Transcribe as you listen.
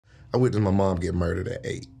I witnessed my mom get murdered at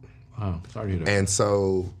 8. Wow, sorry to hear that. And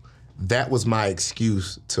so that was my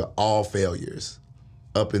excuse to all failures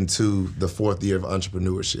up into the 4th year of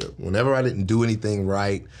entrepreneurship. Whenever I didn't do anything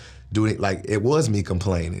right, it was me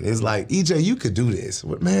complaining. It's like, EJ, you could do this.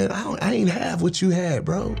 But man, I ain't have what you had,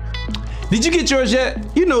 bro. Did you get yours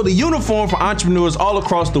yet? You know, the uniform for entrepreneurs all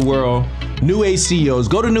across the world, New Age CEOs.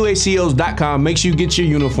 Go to newageceos.com, make sure you get your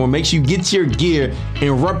uniform, make sure you get your gear,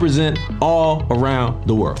 and represent all around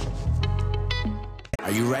the world.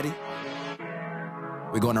 Are you ready?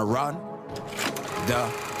 We're gonna run the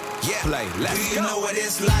play. Let's go. Know what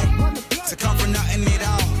it's like to come from nothing at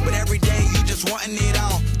all, but every day you just wanting it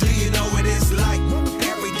all. Do you know what it's like?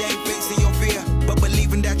 Every day facing your fear, but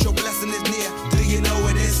believing that your blessing is near. Do you know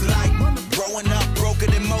what it's like? Growing up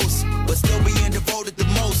broken than most, but still being devoted the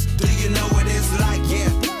most. Do you know what it's like? Yeah,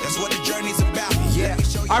 that's what the journey's about. Yeah.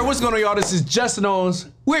 All right, what's going on, y'all? This is Justin Owens.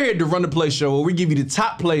 We're here to Run the Play Show, where we give you the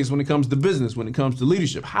top plays when it comes to business, when it comes to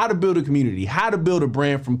leadership, how to build a community, how to build a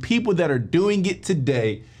brand from people that are doing it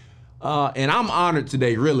today. And I'm honored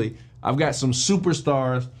today, really. I've got some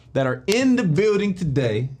superstars that are in the building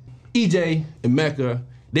today. E.J and Mecca,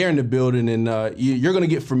 they're in the building, and you're gonna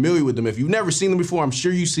get familiar with them. If you've never seen them before, I'm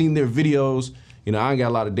sure you've seen their videos. You know, I ain't got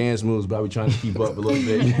a lot of dance moves, but I be trying to keep up a little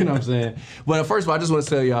bit, you know what I'm saying? But first of all, I just wanna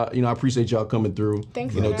tell y'all, you know, I appreciate y'all coming through.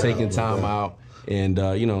 Thanks you know, taking time out. And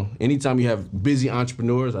you know, anytime you have busy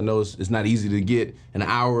entrepreneurs, I know it's not easy to get an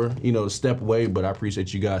hour, you know, to step away, but I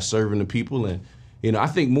appreciate you guys serving the people. And you know, I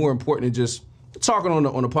think more important than just talking on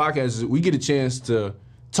the podcast is we get a chance to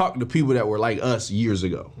talk to people that were like us years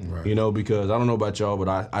ago. Right. You know, because I don't know about y'all,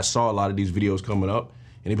 but I saw a lot of these videos coming up,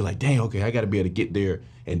 and they'd be like, dang, okay, I gotta be able to get there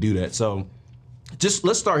and do that. So just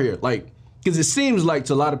let's start here. Like, because it seems like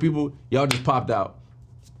to a lot of people, y'all just popped out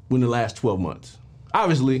within the last 12 months.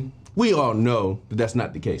 Obviously, we all know that that's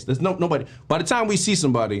not the case. There's nobody, by the time we see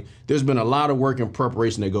somebody, there's been a lot of work and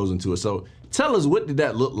preparation that goes into it. So tell us, what did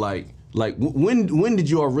that look like? Like, when did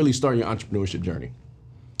you all really start your entrepreneurship journey?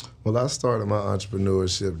 Well, I started my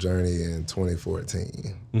entrepreneurship journey in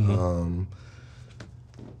 2014. Mm-hmm.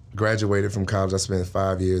 Graduated from college. I spent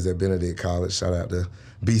 5 years at Benedict College. Shout out to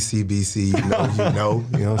BCBC, you know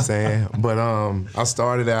what I'm saying? But I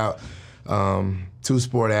started out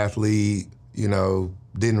two-sport athlete, you know,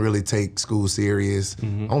 didn't really take school serious.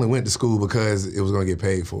 Mm-hmm. Only went to school because it was gonna get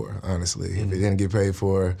paid for, honestly. Mm-hmm. If it didn't get paid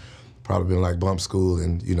for, probably been like bump school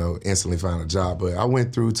and, you know, instantly find a job. But I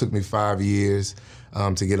went through, took me 5 years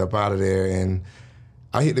to get up out of there, and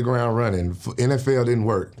I hit the ground running. NFL didn't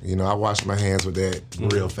work. You know, I washed my hands with that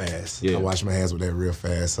real fast. Yeah. I washed my hands with that real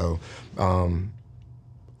fast. So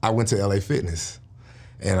I went to LA Fitness.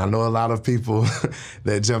 And I know a lot of people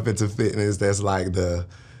that jump into fitness, that's like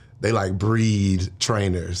they like breed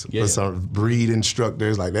trainers, or some breed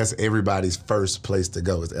instructors. Like, that's everybody's first place to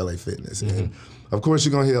go is LA Fitness. Mm-hmm. And of course,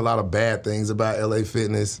 you're gonna hear a lot of bad things about LA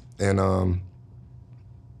Fitness, and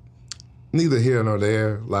neither here nor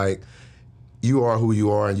there. Like, you are who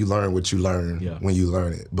you are, and you learn what you learn when you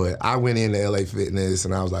learn it. But I went into LA Fitness,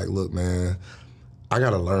 and I was like, look, man, I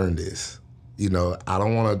gotta learn this. You know, I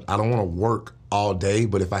don't wanna work all day,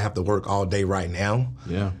 but if I have to work all day right now,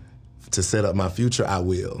 to set up my future, I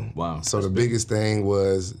will. Wow. So the biggest thing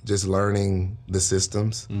was just learning the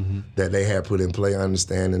systems that they had put in play,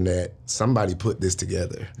 understanding that somebody put this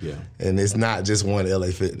together. Yeah. And it's not just one LA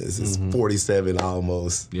Fitness. It's 47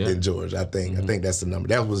 almost in Georgia, I think. I think that's the number.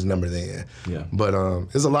 That was the number then. Yeah. But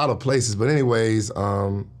there's a lot of places. But anyways,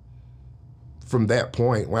 from that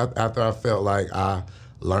point, after I felt like I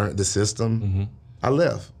learned the system, I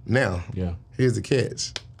left. Now, here's the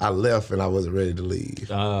catch. I left and I wasn't ready to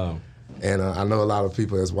leave. And I know a lot of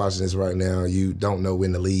people that's watching this right now, you don't know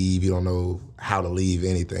when to leave, you don't know how to leave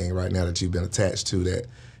anything right now that you've been attached to that,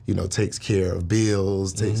 you know, takes care of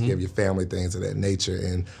bills, takes care of your family, things of that nature.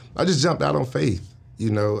 And I just jumped out on faith,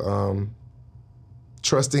 you know,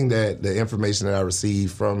 trusting that the information that I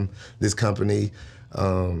received from this company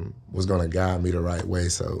was gonna guide me the right way.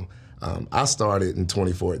 So I started in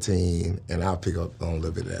 2014, and I'll pick up on a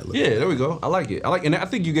little bit of that. There we go. I like it. And I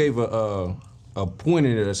think you gave a point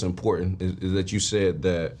in there that's important, is that you said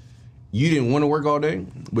that you didn't want to work all day,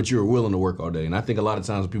 but you were willing to work all day. And I think a lot of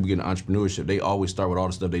times when people get into entrepreneurship, they always start with all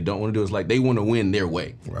the stuff they don't want to do. It's like they want to win their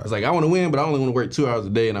way. Right. It's like, I want to win, but I only want to work 2 hours a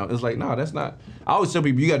day. And it's like, no, that's not. I always tell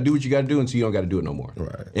people, you got to do what you got to do until you don't got to do it no more.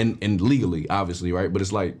 Right. And legally, obviously, right? But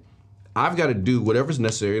it's like, I've got to do whatever's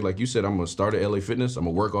necessary. Like you said, I'm going to start at LA Fitness, I'm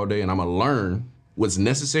going to work all day, and I'm going to learn what's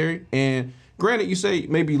necessary. And granted, you say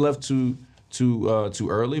maybe you left too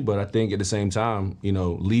early, but I think at the same time, you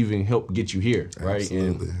know, leaving helped get you here, right?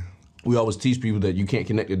 Absolutely. And we always teach people that you can't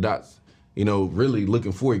connect the dots you know, really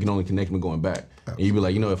looking forward, you can only connect when going back. And you'd be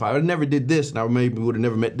like, you know, if I never did this, and I maybe would have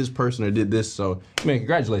never met this person or did this. So, man,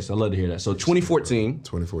 congratulations. I love to hear that. So 2014.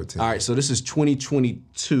 2014. All right, so this is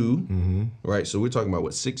 2022, right? So we're talking about,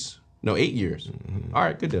 what, 8 years. All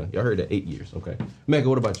right, good deal. Y'all heard that, 8 years. Okay. Mecca,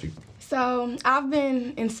 what about you? So I've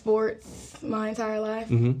been in sports my entire life.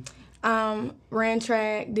 Ran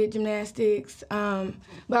track, did gymnastics, but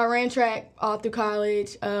I ran track all through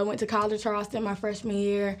college. Went to College of Charleston my freshman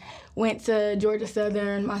year. Went to Georgia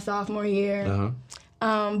Southern my sophomore year.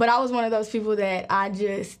 But I was one of those people that I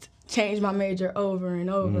just changed my major over and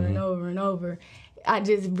over and over and over. I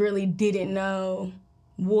just really didn't know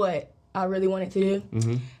what I really wanted to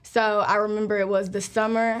do. So I remember it was the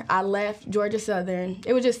summer I left Georgia Southern.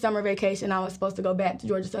 It was just summer vacation. I was supposed to go back to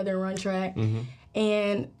Georgia Southern and run track.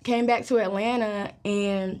 And came back to Atlanta,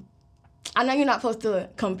 and I know you're not supposed to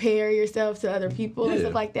compare yourself to other people and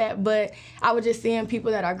stuff like that, but I was just seeing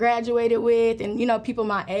people that I graduated with and, you know, people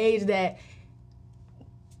my age that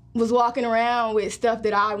was walking around with stuff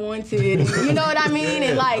that I wanted, you know what I mean?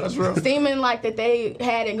 And like seeming like that they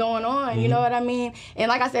had it going on, you know what I mean? And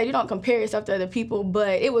like I said, you don't compare yourself to other people,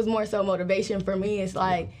 but it was more so motivation for me. It's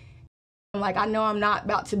like I know I'm not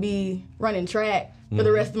about to be running track for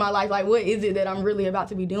the rest of my life. Like, what is it that I'm really about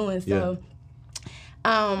to be doing? So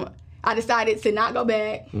I decided to not go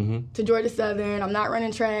back to Georgia Southern. I'm not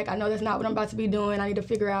running track. I know that's not what I'm about to be doing. I need to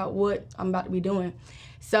figure out what I'm about to be doing.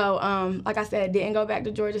 So, like I said, didn't go back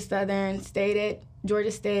to Georgia Southern, stayed at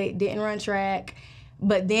Georgia State, didn't run track.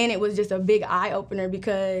 But then it was just a big eye-opener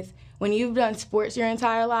because when you've done sports your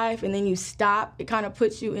entire life and then you stop, it kind of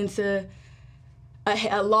puts you into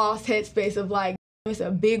a lost headspace of like, it's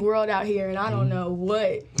a big world out here and I don't know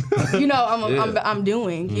what, you know, I'm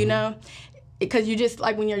doing, you know? Because you just,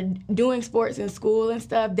 like when you're doing sports in school and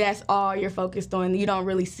stuff, that's all you're focused on. You don't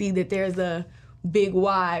really see that there's a big,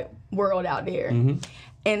 wide world out there.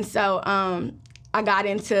 And so I got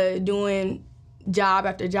into doing job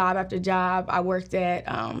after job after job. I worked at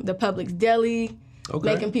the Publix Deli,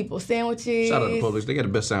 making people sandwiches. Shout out to Publix. They got the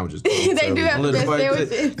best sandwiches. They do have the best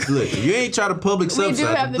sandwiches. Look, you ain't try to Publix We do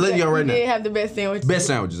have the best. We did have the best sandwiches. Best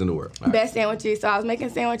sandwiches in the world. Best sandwiches. So I was making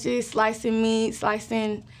sandwiches, slicing meat,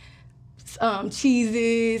 slicing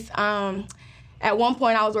cheeses. At one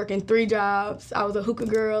point, I was working 3 jobs. I was a hookah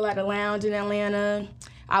girl at a lounge in Atlanta.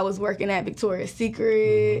 I was working at Victoria's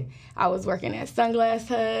Secret. I was working at Sunglass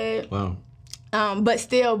Hut. Wow. But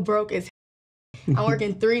still broke as hell. I'm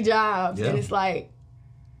working 3 jobs, and it's like...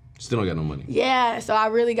 Still don't got no money. Yeah, so I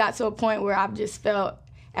really got to a point where I've just felt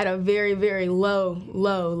at a very, very low,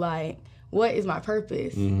 like, what is my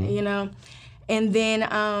purpose, you know? And then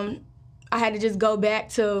I had to just go back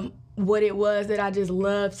to what it was that I just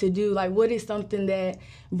love to do. Like, what is something that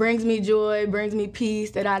brings me joy, brings me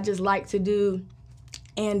peace, that I just like to do?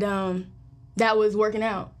 And that was working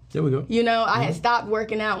out. There we go. You know, I had stopped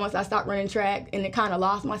working out once I stopped running track, and it kind of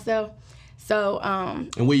lost myself. So.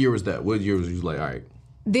 And what year was that? What year was you like, all right?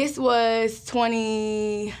 This was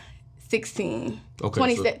 2016.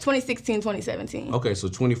 Okay. 2016, 2017. Okay, so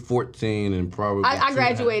 2014 and probably. I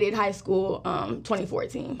graduated high school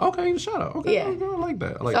 2014. Okay, shout out. Okay, yeah. I like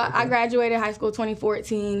that. I graduated high school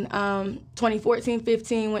 2014.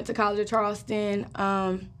 2014-15 went to College of Charleston.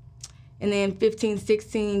 And then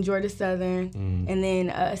 15-16 Georgia Southern. And then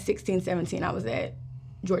 16-17 I was at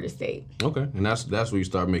Georgia State. Okay, and that's where you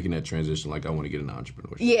start making that transition. Like, I want to get into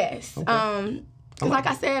entrepreneurship. Yes. Okay. Like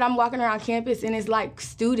I said, I'm walking around campus and it's like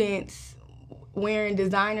students wearing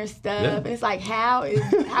designer stuff, and it's like, how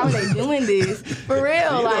are they doing this for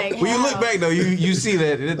real? Like, when you look back though, you see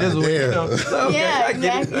that that's what you know. Okay, yeah,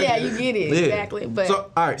 exactly. Yeah, you get it exactly. But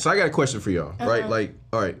so all right, so I got a question for y'all, right? Like,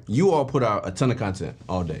 all right, you all put out a ton of content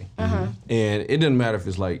all day, and it doesn't matter if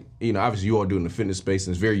it's like, you know, obviously you all do in the fitness space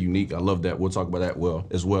and it's very unique. I love that. We'll talk about that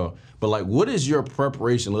as well. But like, what does your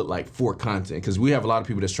preparation look like for content? Because we have a lot of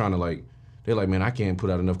people that's trying to like. They're like, man, I can't put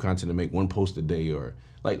out enough content to make 1 post a day, or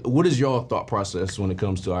like, what is your thought process when it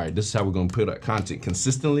comes to, all right, this is how we're gonna put out content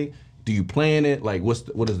consistently? Do you plan it? Like,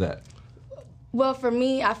 what is that? Well, for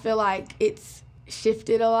me, I feel like it's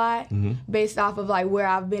shifted a lot based off of like where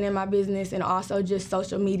I've been in my business, and also just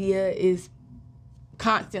social media is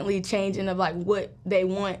constantly changing of like what they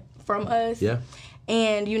want from us. Yeah.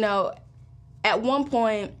 And you know, at one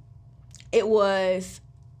point, it was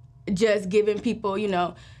just giving people, you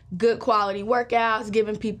know, good quality workouts,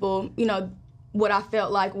 giving people, you know, what I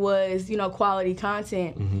felt like was, you know, quality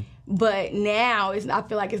content. But now I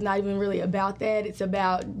feel like it's not even really about that. It's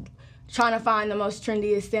about trying to find the most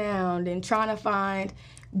trendiest sound and trying to find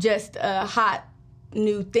just a hot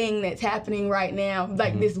new thing that's happening right now,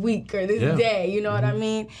 like this week or this day, you know what I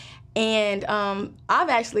mean? And I've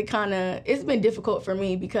actually it's been difficult for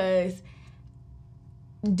me because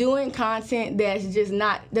doing content that's just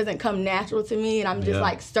doesn't come natural to me, and I'm just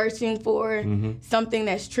like searching for something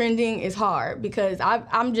that's trending is hard, because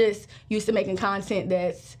I'm just used to making content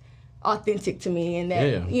that's authentic to me, and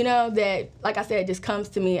that you know, that, like I said, just comes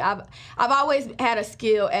to me. I've always had a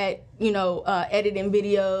skill at editing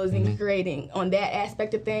videos and creating on that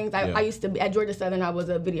aspect of things. I used to be at Georgia Southern. I was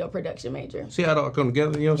a video production major. See how it all come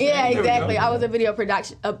together? You know what I'm saying? Yeah, exactly. I was a video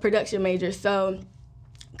production major, so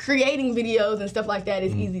creating videos and stuff like that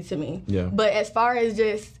is easy to me. Yeah. But as far as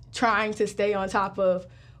just trying to stay on top of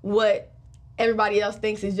what everybody else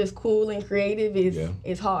thinks is just cool and creative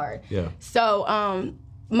is hard. Yeah. So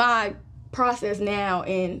my process now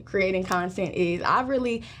in creating content is I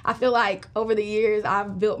feel like over the years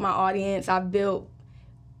I've built my audience. I've built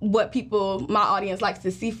what my audience likes to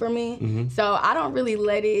see from me. So I don't really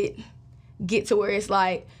let it get to where it's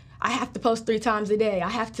like, I have to post 3 times a day. I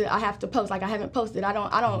have to post. Like, I haven't posted. I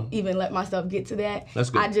don't even let myself get to that.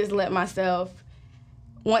 That's good. I just let myself,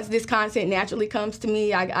 once this content naturally comes to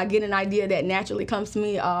me, I get an idea that naturally comes to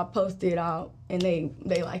me, I'll post it out, and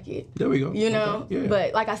they like it. There we go. You know? Okay. Yeah.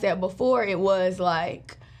 But like I said before, it was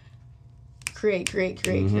like create,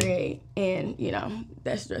 and you know,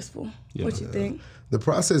 that's stressful. Yeah. What you think? The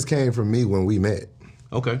process came from me when we met.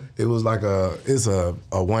 Okay. It was like it's a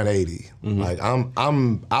 180. Like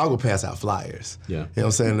I'll go pass out flyers. Yeah. You know what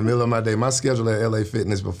I'm saying? In the middle of my day, my schedule at LA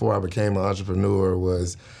Fitness before I became an entrepreneur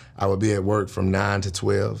was I would be at work from 9 to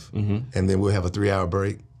 12, and then we'll have a 3-hour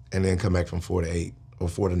break, and then come back from 4 to 8 or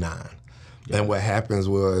 4 to 9. Yeah. And what happens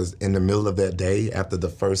was, in the middle of that day, after the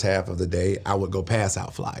first half of the day, I would go pass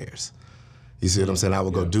out flyers. You see what I'm saying? I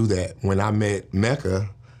would go do that. When I met Mecca,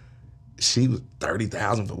 she was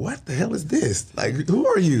 30,000 for what the hell is this? Like, who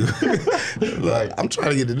are you? Like, I'm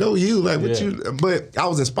trying to get to know you. Like, what you? But I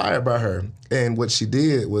was inspired by her, and what she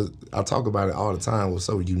did was, I talk about it all the time, was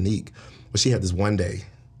so unique. But she had this one day.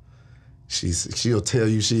 She'll tell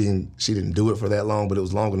you she didn't do it for that long, but it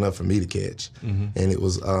was long enough for me to catch, and it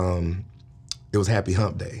was Happy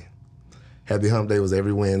Hump Day. Happy Hump Day was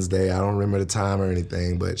every Wednesday. I don't remember the time or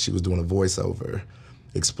anything, but she was doing a voiceover,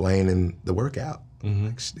 explaining the workout.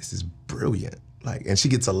 Like, this is brilliant. Like, and she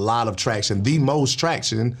gets a lot of traction, the most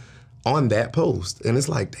traction on that post. And it's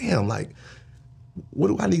like, damn, like, what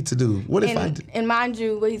do I need to do? What if I... And mind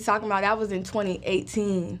you, what he's talking about, that was in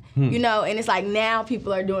 2018. You know, and it's like now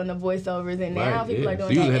people are doing the voiceovers, and now people are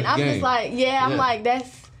doing that. And I'm just like, I'm like,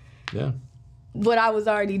 that's what I was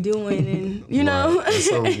already doing, and you know. And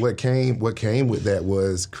so what came with that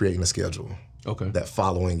was creating a schedule. Okay. That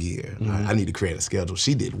following year, I need to create a schedule.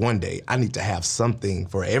 She did one day. I need to have something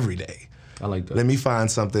for every day. I like that. Let me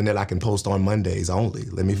find something that I can post on Mondays only.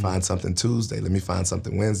 Let me find something Tuesday. Let me find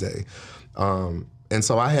something Wednesday. And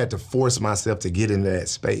so I had to force myself to get into that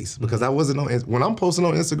space, because I wasn't on. When I'm posting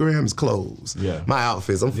on Instagram, it's clothes. Yeah. My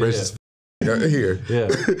outfits. I'm fresh as here. Yeah.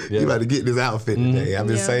 You about to get this outfit today. I've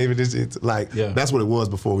been saving this shit. Like, that's what it was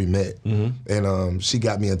before we met. And she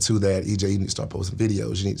got me into that. EJ, you need to start posting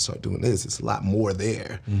videos. You need to start doing this. It's a lot more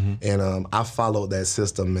there. And I followed that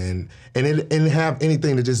system, and have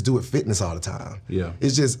anything to just do with fitness all the time. Yeah.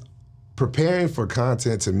 It's just preparing for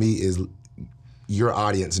content to me is your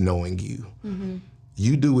audience knowing you.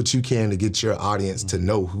 You do what you can to get your audience to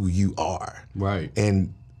know who you are. Right.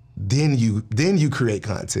 And then you create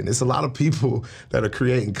content. It's a lot of people that are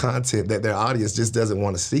creating content that their audience just doesn't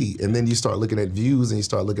want to see. And then you start looking at views and you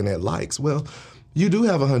start looking at likes. Well, you do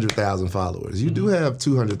have 100,000 followers. You do have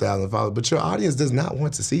 200,000 followers, but your audience does not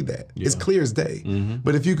want to see that. It's clear as day.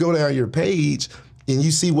 But if you go down your page and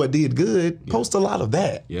you see what did good, post a lot of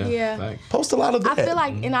that. Post a lot of that.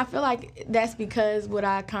 I feel like that's because what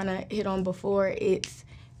I kind of hit on before, it's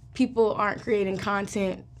people aren't creating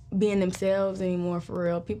content being themselves anymore, for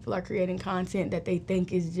real. People are creating content that they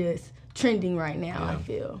think is just trending right now, I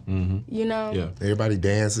feel. You know? Yeah. Everybody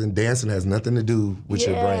dancing. Dancing has nothing to do with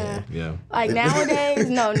your brand. Yeah. Like nowadays,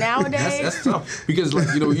 that's tough. Because, like,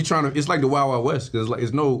 you know, you're trying to, it's like the Wild Wild West, because like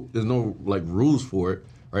there's no like rules for it,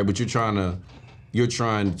 right? But you're trying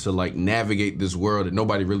to like navigate this world that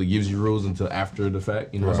nobody really gives you rules until after the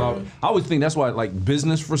fact. You know, so I always think that's why like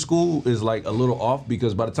business for school is like a little off,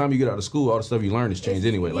 because by the time you get out of school, all the stuff you learn has changed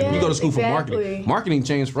anyway. Like, you go to school for marketing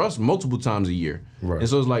changed for us multiple times a year. Right. And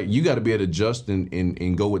so it's like you got to be able to adjust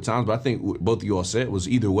and go with times. But I think what both of you all said was,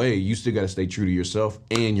 either way, you still got to stay true to yourself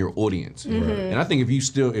and your audience. And I think if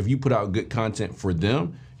you put out good content for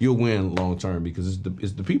them, you'll win long term because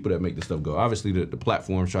it's the people that make the stuff go. Obviously, the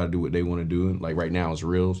platforms try to do what they want to do. Like right now, it's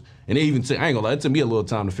Reels, and they even I ain't gonna lie, it took me a little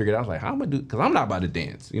time to figure it out. I was like, how am I do? Because I'm not about to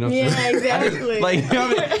dance. You know what I'm saying? Exactly. Like, you know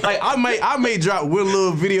what I mean? Like I may drop one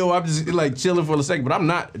little video. I'm just like chilling for a second, but I'm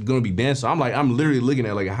not gonna be dancing. I'm literally looking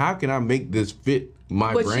at like, how can I make this fit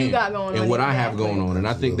my what brand you got going and on, what I have going on? And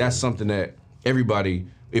I think that's something that everybody,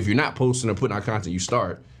 if you're not posting or putting out content, you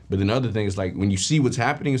start. But then the other thing is like when you see what's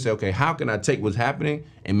happening, you say, okay, how can I take what's happening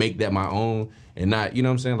and make that my own and not, you know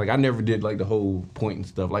what I'm saying? Like I never did like the whole point and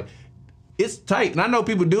stuff. Like it's tight, and I know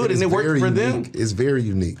people do it, and it works for them. It's very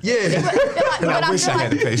unique. Yeah. But I wish I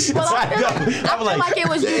had the patience. Well, I feel like it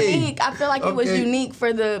was unique. I feel like it was unique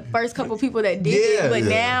for the first couple people that did it, but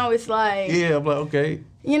now it's like. Yeah, I'm like, okay.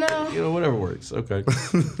 You know, whatever works. Okay.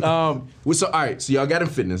 So all right, so y'all got in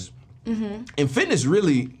fitness. Mm-hmm. And fitness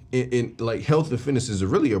really, in like health and fitness is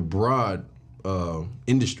really a broad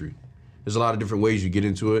industry. There's a lot of different ways you get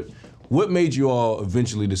into it. What made you all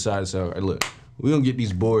eventually decide to say, all right, look, we're going to get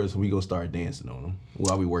these boards and we're going to start dancing on them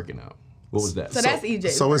while we working out? What was that? So that's EJ.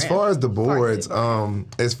 So as far as the boards,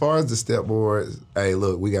 as far as the step boards, hey,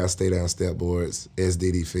 look, we got Stay Down Step boards,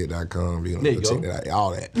 SDDFIT.com. You know, there you check go. that out,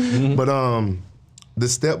 all that. Mm-hmm. But the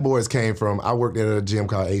step boards came from, I worked at a gym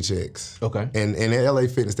called HX. Okay. And in LA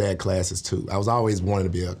Fitness, they had classes too. I was always wanting to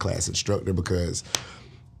be a class instructor because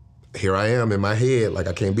here I am in my head, like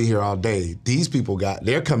I can't be here all day. These people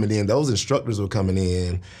they're coming in, those instructors were coming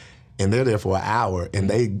in, and they're there for an hour, and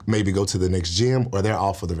they maybe go to the next gym, or they're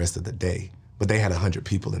off for the rest of the day. But they had 100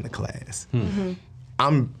 people in the class. Mm-hmm.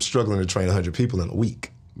 I'm struggling to train 100 people in a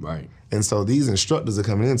week. Right. And so these instructors are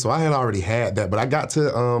coming in. So I had already had that, but I got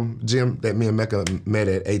to gym that me and Mecca met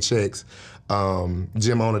at HX,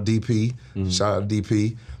 gym owner DP, shout out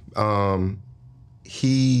DP.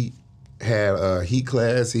 He had a heat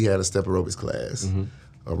class, he had a step aerobics class,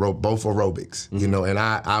 both aerobics, you know, and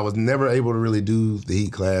I was never able to really do the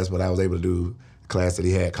heat class, but I was able to do a class that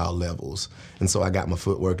he had called Levels. And so I got my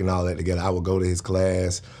footwork and all that together. I would go to his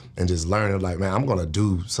class and just learn it like, man, I'm gonna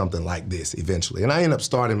do something like this eventually. And I ended up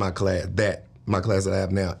starting my class that I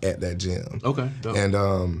have now at that gym. Okay. Dope.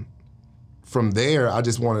 And from there, I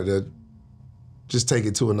just wanted to just take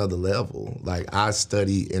it to another level. Like I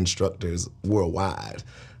study instructors worldwide.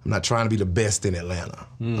 I'm not trying to be the best in Atlanta.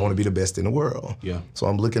 I want to be the best in the world. Yeah. So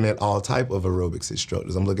I'm looking at all type of aerobics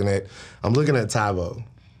instructors. I'm looking at Tybo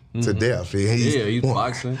to death. He's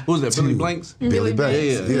boxing. Who's that? Billy Blanks? Billy Blanks.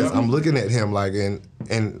 Yeah. Yes, I'm looking at him like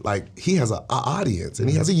and like he has an audience and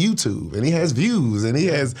he has a YouTube and he has views and he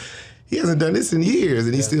hasn't done this in years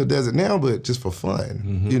and he still does it now, but just for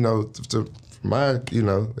fun. You know, to my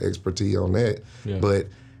expertise on that. Yeah. But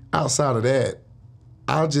outside of that,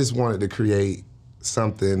 I just wanted to create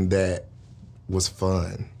something that was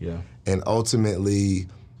fun. Yeah. And ultimately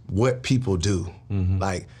what people do.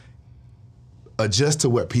 Like adjust to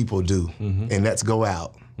what people do, and that's go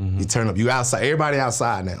out. You turn up, you outside. Everybody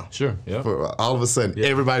outside now. Sure, yeah. For all of a sudden,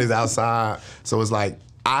 everybody's outside. So it's like,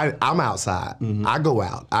 I'm outside. I go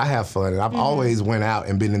out. I have fun. And I've always went out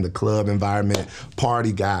and been in the club environment,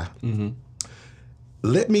 party guy.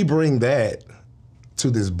 Let me bring that to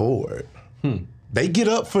this board. They get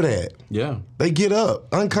up for that. Yeah. They get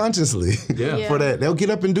up unconsciously for that. They'll get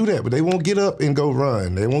up and do that, but they won't get up and go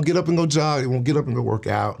run. They won't get up and go jog. They won't get up and go work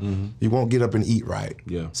out. You won't get up and eat right.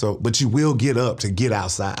 Yeah. So, but you will get up to get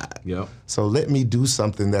outside. Yeah. So let me do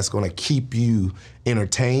something that's going to keep you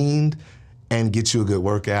entertained and get you a good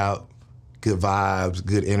workout, good vibes,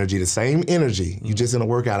 good energy. The same energy. You just in a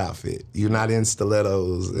workout outfit. You're not in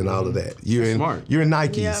stilettos and all of that. You're in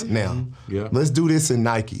Nikes now. Yeah. Let's do this in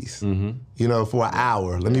Nikes. You know, for an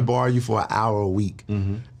hour. Let me borrow you for an hour a week,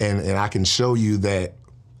 and I can show you that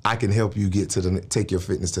I can help you get to take your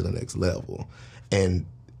fitness to the next level. And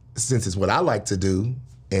since it's what I like to do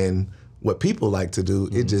and what people like to do,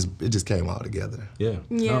 it just came all together. Yeah.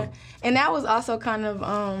 Yeah. And that was also kind of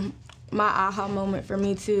my aha moment for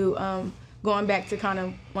me too. Going back to kind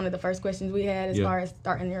of one of the first questions we had as far as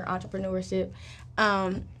starting your entrepreneurship.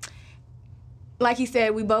 Like he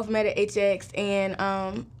said, we both met at HX,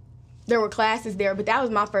 and there were classes there, but that was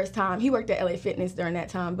my first time. He worked at LA Fitness during that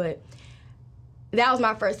time, but that was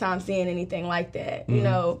my first time seeing anything like that. You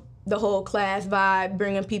know, the whole class vibe,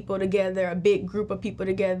 bringing people together, a big group of people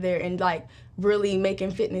together, and like really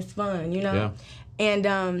making fitness fun, you know? Yeah.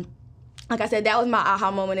 And like I said, that was my aha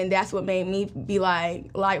moment, and that's what made me be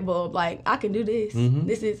like, light bulb, like, I can do this.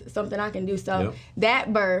 This is something I can do. So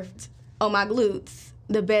that birthed Oh My Glutes,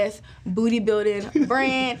 the best booty building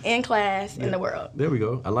brand and class in the world. There we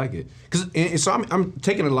go. I like it. So I'm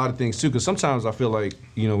taking a lot of things too, because sometimes I feel like,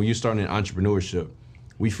 you know, when you're starting an entrepreneurship,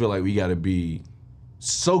 we feel like we got to be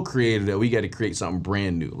so creative that we got to create something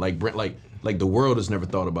brand new. Like the world has never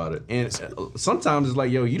thought about it. And sometimes it's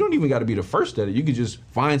like, yo, you don't even got to be the first at it. You could just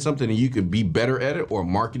find something and you could be better at it or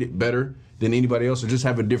market it better than anybody else, or just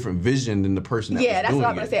have a different vision than the person that that's doing what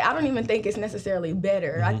I'm gonna it. say. I don't even think it's necessarily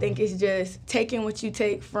better. I think it's just taking what you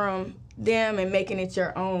take from them and making it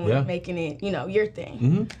your own, making it, your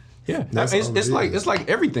thing. Yeah, it's like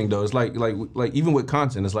everything though. It's like even with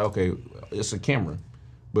content, it's like, okay, it's a camera,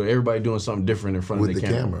 but everybody doing something different in front of the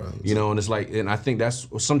camera. And it's like, and I think that's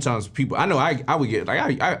sometimes people. I know I would get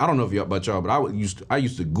like I don't know if about y'all, but I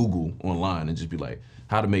used to Google online and just be like,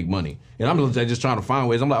 how to make money, and I'm just trying to find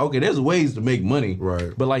ways. I'm like, okay, there's ways to make money,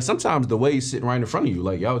 right? But like sometimes the ways sitting right in front of you,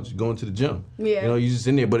 like y'all just going to the gym, you just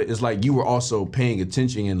in there. But it's like you were also paying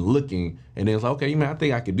attention and looking, and then it's like, okay, man, I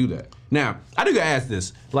think I could do that. Now I do gotta ask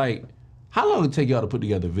this, like, how long it take y'all to put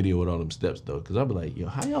together a video with all them steps though? Because I'll be like, yo,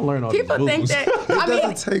 how y'all learn all these moves? People think that it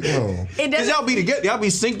doesn't take long. Because y'all be together, y'all be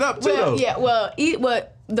synced up too. Though. Yeah, well,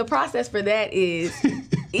 the process for that is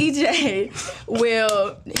EJ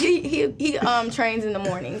will he trains in the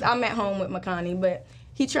mornings. I'm at home with Makani, but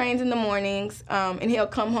he trains in the mornings, and he'll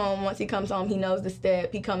come home. Once he comes home, he knows the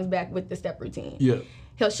step. He comes back with the step routine. Yeah.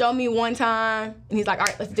 He'll show me one time, and he's like, all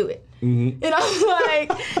right, let's do it. And I'm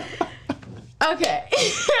like, okay.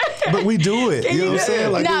 But we do it. You know what I'm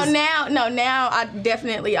saying? Like now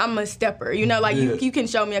I'm a stepper. You can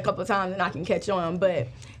show me a couple times and I can catch on, but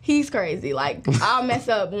he's crazy. Like, I'll mess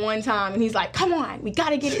up one time and he's like, come on, we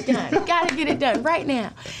gotta get it done. We gotta get it done right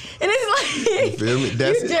now. And it's like, you feel me?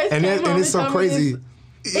 And it's so crazy.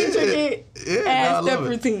 Intricate ass step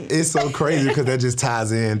routine. It's so crazy because that just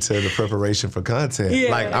ties into the preparation for content.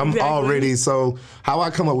 Yeah, like I'm already, so how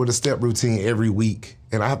I come up with a step routine every week,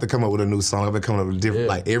 and I have to come up with a new song. I've been coming up with different,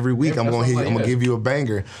 like every week I'm gonna give you a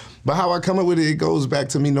banger. But how I come up with it goes back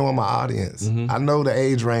to me knowing my audience. I know the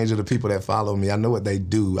age range of the people that follow me. I know what they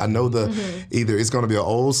do. I know either it's gonna be an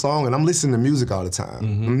old song, and I'm listening to music all the time.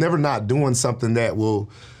 I'm never not doing something that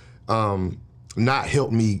will not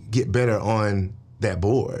help me get better on that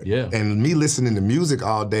board. Yeah. And me listening to music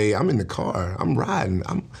all day, I'm in the car, I'm riding,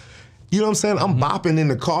 you know what I'm saying? I'm bopping in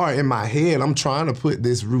the car in my head. I'm trying to put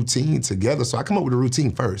this routine together. So I come up with a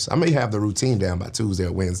routine first. I may have the routine down by Tuesday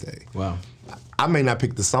or Wednesday. Wow. I may not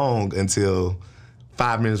pick the song until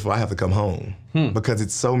 5 minutes before I have to come home because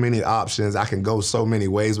it's so many options. I can go so many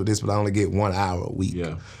ways with this, but I only get 1 hour a week.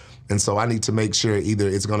 Yeah. And so I need to make sure either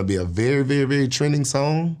it's gonna be a very, very, very trending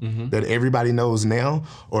song that everybody knows now,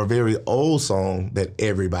 or a very old song that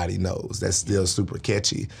everybody knows that's still super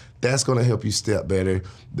catchy. That's gonna help you step better.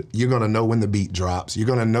 You're gonna know when the beat drops. You're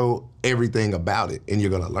gonna know everything about it, and you're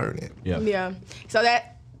gonna learn it. Yeah. So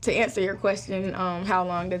to answer your question, how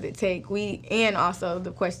long does it take? And also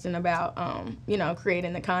the question about,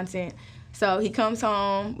 creating the content. So he comes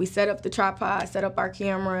home, we set up the tripod, set up our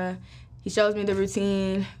camera. He shows me the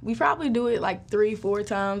routine. We probably do it like 3-4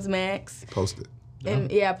 times max. Post it.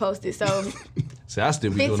 And post it. So see, I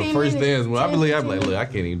still be doing the first dance move. I'm like, look, I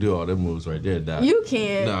can't even do all them moves right there, Doc. You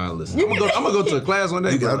can. Nah, listen. I'm gonna go to a class one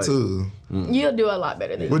day. You got to. You'll do a lot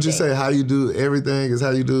better than What'd you say? How you do everything is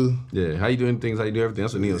how you do? Yeah, how you do anything is how you do everything.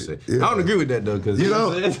 That's what Neil said. Yeah. I don't agree with that though, because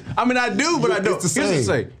I mean, I do, but I don't.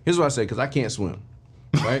 Here's what I say, because I can't swim,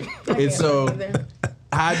 right? And so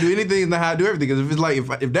how I do anything is not how I do everything. Because if it's like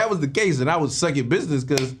if that was the case, then I would suck at business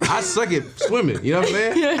because I suck at swimming. You know what I'm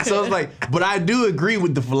saying? So it's like, but I do agree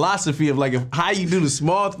with the philosophy of like how you do the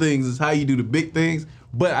small things is how you do the big things.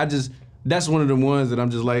 But that's one of the ones that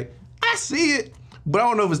I'm just like, I see it. But I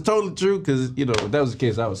don't know if it's totally true because, if that was the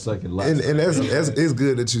case, I would suck at a lot. And it's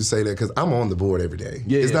good that you say that because I'm on the board every day.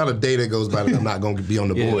 Yeah, it's not a day that goes by that I'm not going to be on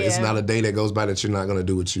the board. Yeah. It's not a day that goes by that you're not going to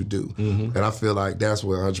do what you do. And I feel like that's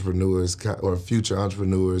what entrepreneurs or future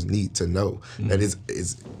entrepreneurs need to know. That it's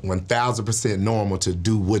 1,000% normal to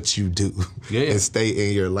do what you do and stay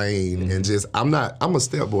in your lane. And just, I'm a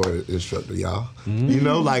step board instructor, y'all.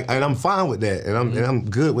 And I'm fine with that. And I'm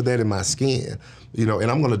good with that in my skin.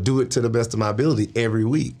 And I'm gonna do it to the best of my ability every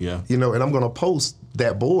week. Yeah. And I'm gonna post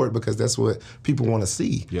that board because that's what people wanna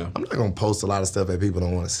see. Yeah. I'm not gonna post a lot of stuff that people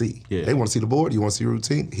don't wanna see. Yeah. They wanna see the board, you wanna see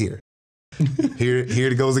routine? Here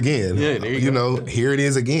it goes again. Yeah, there you go. Here it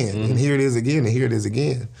is again, and here it is again, and here it is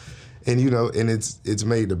again. And and it's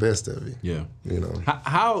made the best of it. Yeah.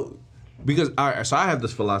 How because so I have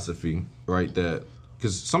this philosophy, right, that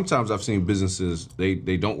because sometimes I've seen businesses, they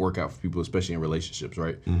don't work out for people, especially in relationships,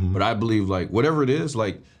 right? But I believe like whatever it is,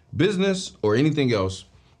 like business or anything else,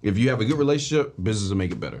 if you have a good relationship, business will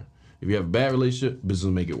make it better. If you have a bad relationship, business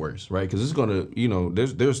will make it worse, right? Because it's gonna,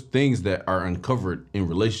 there's things that are uncovered in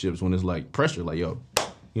relationships when it's like pressure, like, yo,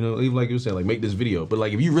 You know, even like you were saying, like make this video. But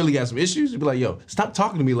like if you really got some issues, you'd be like, yo, stop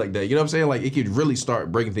talking to me like that. You know what I'm saying? Like it could really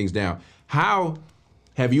start breaking things down. How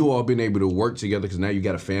have you all been able to work together? Because now you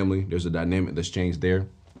got a family. There's a dynamic that's changed there.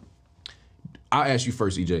 I'll ask you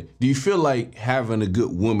first, EJ. Do you feel like having a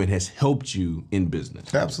good woman has helped you in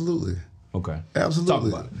business? Absolutely. Okay.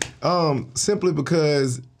 Absolutely. Talk about it. Simply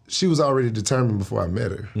because she was already determined before I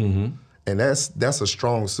met her. Mm-hmm. And that's a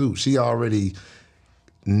strong suit. She already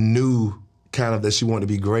knew kind of that she wanted to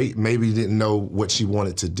be great. Maybe didn't know what she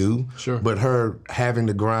wanted to do. Sure. But her having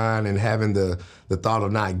the grind and having the thought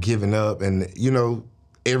of not giving up, and you know,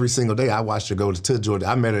 every single day I watched her go to Georgia.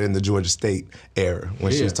 I met her in the Georgia State era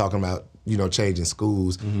when she was talking about, you know, changing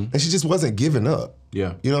schools. Mm-hmm. And she just wasn't giving up.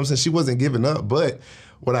 Yeah. You know what I'm saying? She wasn't giving up. But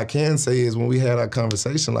what I can say is when we had our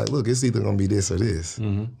conversation, like, look, it's either gonna be this or this.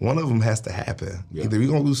 Mm-hmm. One of them has to happen. Yeah. Either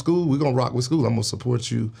we're gonna do school, we're gonna rock with school. I'm gonna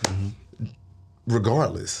support you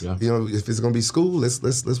regardless. Yeah. You know, if it's gonna be school,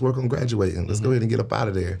 let's work on graduating. Let's go ahead and get up out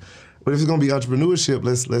of there. But if it's gonna be entrepreneurship,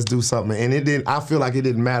 let's do something. And it didn't. I feel like it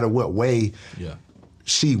didn't matter what way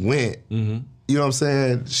she went. Mm-hmm. You know what I'm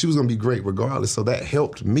saying? She was gonna be great regardless. So that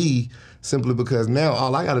helped me simply because now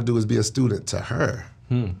all I gotta do is be a student to her.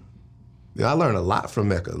 You know, I learned a lot from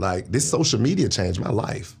Mecca. Like, this social media changed my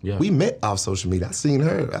life. Yeah. We met off social media. I seen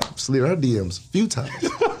her, I slid her DMs a few times,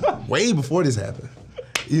 way before this happened.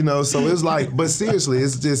 You know, so it's like, but seriously,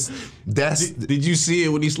 it's just, that's... Did you see it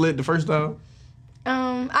when he slid the first time?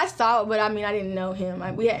 I saw it, but I mean, I didn't know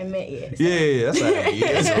him. We hadn't met yet. So. Yeah, that's how it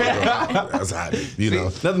is. That's how it is, you know.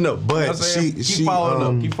 Nothing no. But keep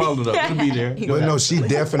following up. Keep following up. It'll be there. But no, she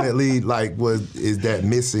definitely like is that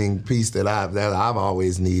missing piece that I've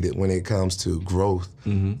always needed when it comes to growth.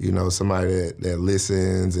 Mm-hmm. You know, somebody that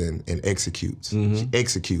listens and executes. Mm-hmm. She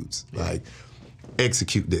executes. Like,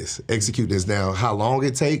 execute this. Now, how long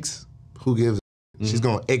it takes, who gives a She's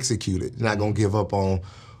gonna execute it. Not gonna give up on,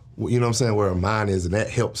 you know what I'm saying, where her mind is, and that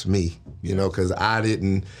helps me, you know, because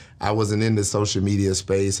I wasn't in the social media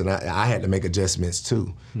space, and I had to make adjustments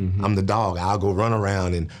too. Mm-hmm. I'm the dog. I'll go run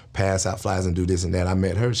around and pass out flyers and do this and that. I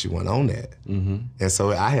met her, she went on that. Mm-hmm. And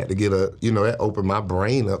so I had to get that opened my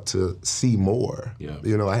brain up to see more. Yeah.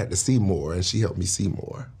 You know, I had to see more, and she helped me see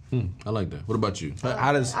more. I like that. What about you?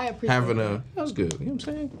 How does having that was good. You know what I'm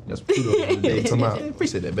saying? That's kudos. I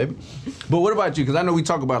appreciate that, baby. But what about you? Because I know we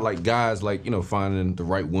talk about like guys, like, you know, finding the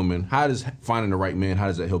right woman. How does finding the right man, how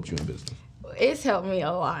does that help you in business? It's helped me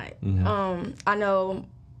a lot. Mm-hmm. I know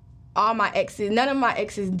all my exes, none of my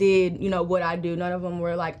exes did, you know, what I do. None of them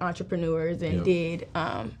were like entrepreneurs and did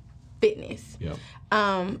fitness.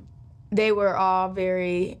 Yep. They were all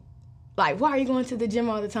very like, why are you going to the gym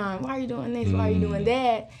all the time? Why are you doing this? Why are you doing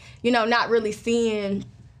that? You know, not really seeing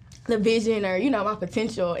the vision or, you know, my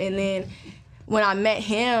potential. And then when I met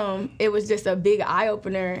him, it was just a big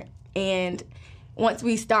eye-opener. And once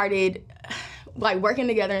we started like working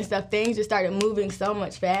together and stuff, things just started moving so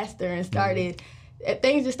much faster and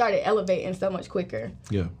things just started elevating so much quicker.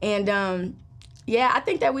 Yeah. And I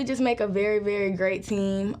think that we just make a very, very great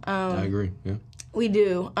team. I agree. Yeah. We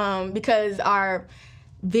do because our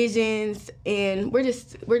visions and we're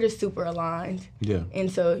just super aligned. Yeah.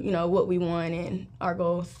 And so, you know, what we want and our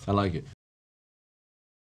goals. I like it.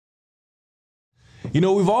 You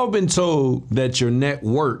know, we've all been told that your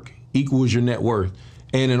network equals your net worth.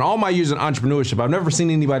 And in all my years in entrepreneurship, I've never seen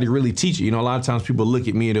anybody really teach it. You know, a lot of times people look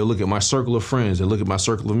at me and they'll look at my circle of friends, they look at my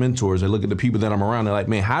circle of mentors, they look at the people that I'm around, they're like,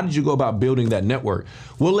 man, how did you go about building that network?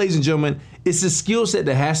 Well, ladies and gentlemen, it's a skill set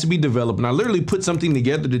that has to be developed. And I literally put something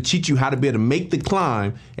together to teach you how to be able to make the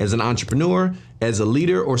climb as an entrepreneur, as a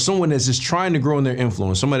leader, or someone that's just trying to grow in their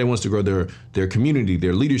influence. Somebody wants to grow their community,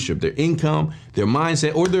 their leadership, their income, their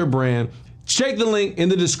mindset, or their brand. Check the link in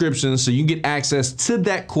the description so you can get access to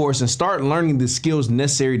that course and start learning the skills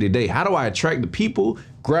necessary today. How do I attract the people,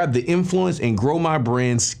 grab the influence, and grow my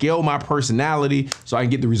brand, scale my personality so I can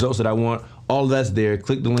get the results that I want? All of that's there.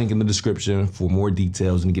 Click the link in the description for more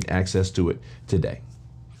details and get access to it today.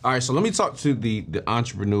 All right, so let me talk to the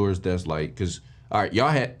entrepreneurs that's like, because, all right, y'all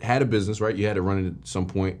had a business, right? You had to run it at some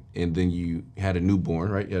point, and then you had a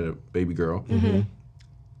newborn, right? You had a baby girl. Mm-hmm.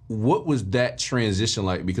 What was that transition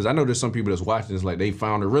like? Because I know there's some people that's watching, it's like they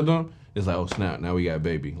found a rhythm. It's like, oh snap, now we got a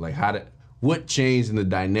baby. Like what changed in the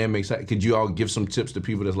dynamics? Could you all give some tips to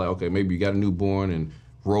people that's like, okay, maybe you got a newborn and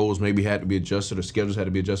roles maybe had to be adjusted or schedules had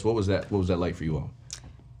to be adjusted. What was that like for you all?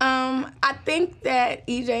 I think that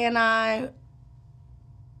EJ and I,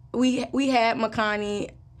 we had Makani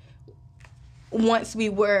once we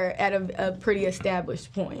were at a pretty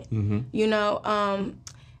established point, you know,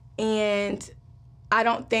 and I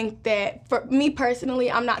don't think that, for me personally,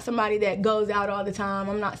 I'm not somebody that goes out all the time.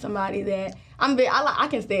 I'm not somebody that, I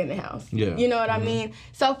can stay in the house. Yeah. You know what I mean?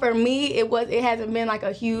 So for me, it hasn't been like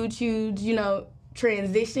a huge, you know,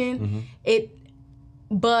 transition.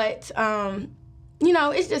 But you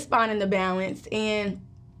know, it's just finding the balance, and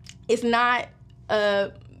it's not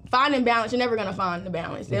finding balance. You're never gonna find the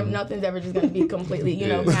balance. Nothing's ever just gonna be completely, you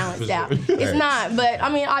know, balanced out. It's not. But I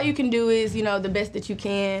mean, all you can do is, you know, the best that you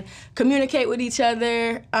can. Communicate with each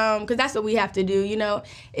other, because that's what we have to do. You know,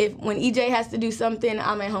 when EJ has to do something,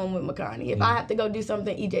 I'm at home with Makani. If I have to go do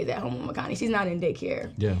something, EJ's at home with Makani. She's not in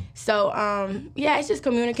daycare. Yeah. So yeah, it's just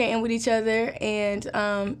communicating with each other and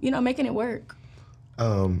you know, making it work.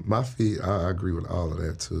 I agree with all of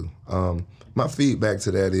that too. My feedback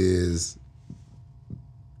to that is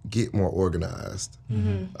get more organized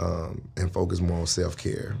and focus more on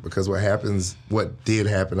self-care. Because what did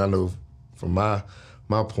happen, I know from my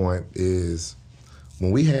point is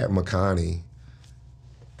when we had Makani,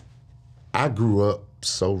 I grew up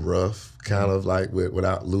so rough, kind of like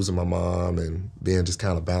without losing my mom and being just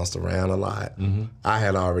kind of bounced around a lot. I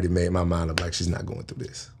had already made my mind up like, she's not going through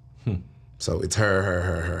this. So it's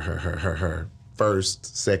her,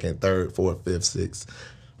 first, second, third, fourth, fifth, sixth.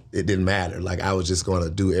 It didn't matter. Like, I was just going to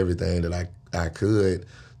do everything that I could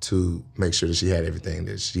to make sure that she had everything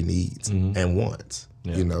that she needs and wants,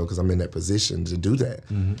 you know, because I'm in that position to do that,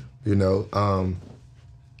 you know.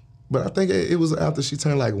 But I think it was after she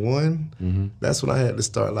turned like 1, that's when I had to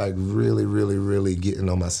start like really, really, really getting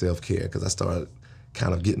on my self-care, because I started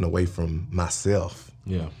kind of getting away from myself.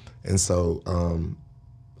 Yeah. And so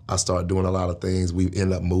I started doing a lot of things. We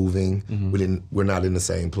end up moving. We're not in the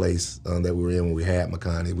same place that we were in when we had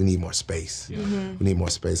Makani. We need more space. Yeah. We need more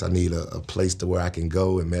space. I need a place to where I can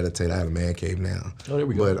go and meditate. I have a man cave now. Oh, there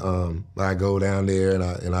we go. But I go down there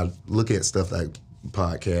and I look at stuff like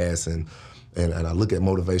podcasts and I look at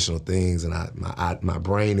motivational things, and my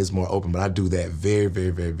brain is more open. But I do that very, very,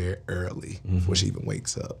 very, very early before she even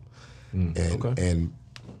wakes up. And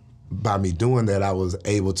by me doing that, I was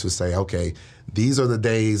able to say, okay, these are the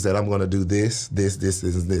days that I'm going to do this.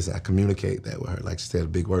 I communicate that with her. Like she said, a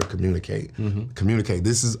big word, communicate. Communicate.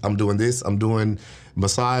 I'm doing this. I'm doing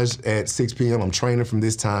massage at 6 p.m. I'm training from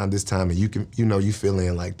this time, and you fill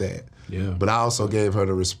in like that. Yeah. But I also gave her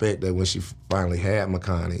the respect that when she finally had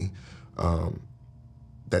Makani,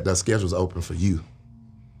 that the schedule's open for you.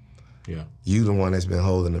 Yeah. You the one that's been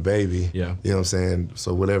holding the baby. Yeah. You know what I'm saying?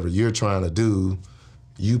 So whatever you're trying to do,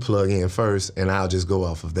 you plug in first, and I'll just go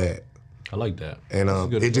off of that. I like that. And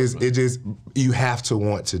it just you have to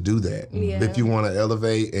want to do that. Yeah. If you want to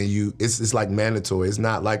elevate, and it's like mandatory. It's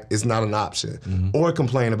not an option. Or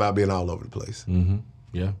complain about being all over the place.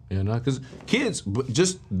 Yeah, no, because kids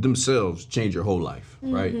just themselves change your whole life,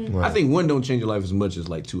 right? I think one don't change your life as much as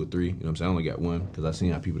like 2 or 3. You know what I'm saying? I only got one, because I've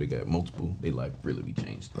seen how people that got multiple, their life really be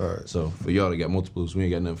changed. All right. So for y'all that got multiples, we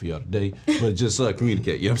ain't got nothing for y'all today, but just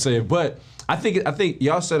communicate. You know what I'm saying? But I think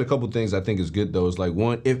y'all said a couple things I think is good though. It's like,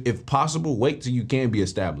 one, if possible, wait till you can be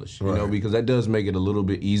established. You know, because that does make it a little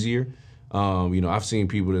bit easier. You know, I've seen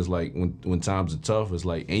people that's like, when times are tough, it's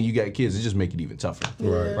like, and you got kids, it just make it even tougher.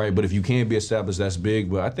 Right. But if you can be established, that's big.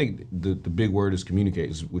 But I think the big word is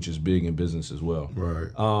communicate, which is big in business as well.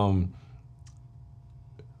 Right.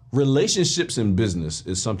 Relationships in business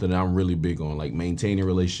is something that I'm really big on, like maintaining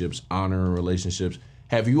relationships, honoring relationships.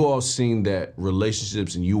 Have you all seen that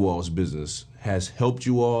relationships in you all's business has helped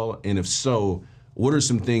you all? And if so, what are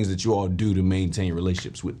some things that you all do to maintain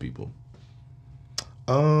relationships with people?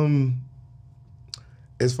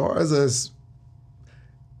 As far as us,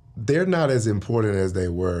 they're not as important as they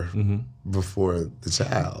were before the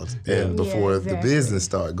child and before the business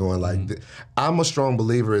started going. Like, I'm a strong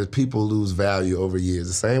believer is people lose value over years.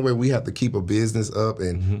 The same way we have to keep a business up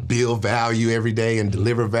and build value every day and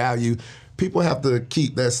deliver value, people have to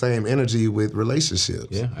keep that same energy with relationships.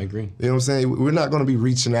 Yeah, I agree. You know what I'm saying? We're not going to be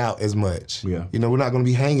reaching out as much. Yeah. You know, we're not going to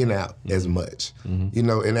be hanging out as much. You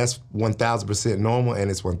know, and that's 1,000% normal, and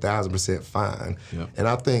it's 1,000% fine. Yeah. And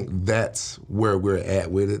I think that's where we're at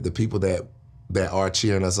with it. The people that are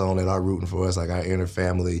cheering us on, that are rooting for us, like our inner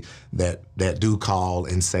family, that do call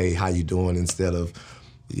and say, how you doing, instead of,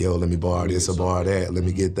 yo, let me borrow this or borrow that, let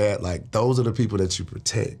me get that. Like, those are the people that you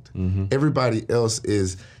protect. Everybody else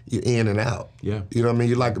is, you're in and out. Yeah. You know what I mean?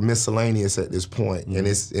 You're like miscellaneous at this point, and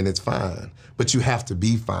it's fine. But you have to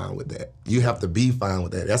be fine with that. You have to be fine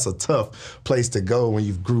with that. That's a tough place to go when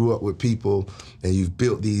you've grew up with people and you've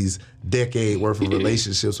built these decade worth of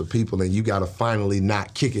relationships with people, and you got to finally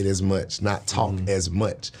not kick it as much, not talk as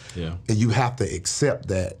much. Yeah. And you have to accept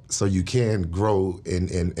that so you can grow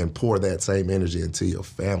and pour that same energy into your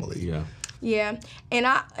family. Yeah. Yeah. And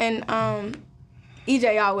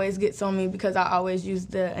EJ always gets on me because I always use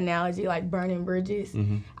the analogy like burning bridges.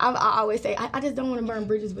 I always say, I just don't want to burn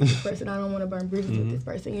bridges with this person. I don't want to burn bridges with this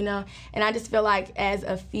person, you know? And I just feel like as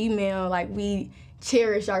a female, like we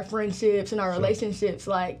cherish our friendships and our relationships,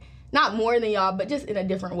 like not more than y'all, but just in a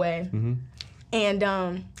different way.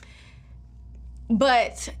 And,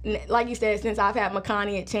 but like you said, since I've had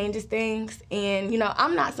Makani, it changes things. And, you know,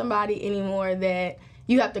 I'm not somebody anymore that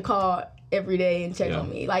you have to call every day and check on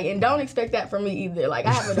me. Like, and don't expect that from me either. Like,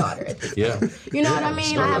 I have a daughter at this point. You know what I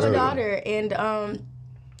mean? I have a daughter, and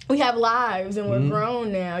we have lives, and we're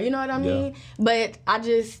grown now. You know what I mean? But I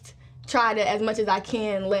just try to, as much as I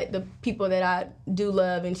can, let the people that I do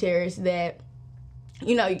love and cherish that,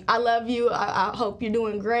 you know, I love you. I hope you're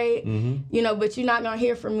doing great. You know, but you're not gonna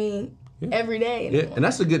hear from me every day anymore. Yeah, and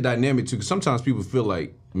that's a good dynamic too, because sometimes people feel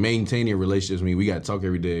like maintaining relationships mean we got to talk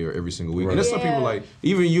every day or every single week. And there's some people like,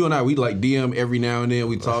 even you and I, we like DM every now and then.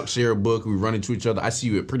 We talk, share a book, we run into each other. I see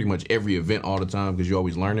you at pretty much every event all the time because you're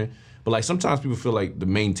always learning. But like sometimes people feel like the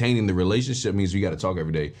maintaining the relationship means we got to talk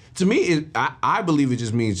every day. To me, I believe it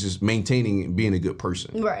just means just maintaining and being a good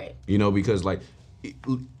person. Right. You know, because like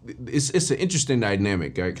it's an interesting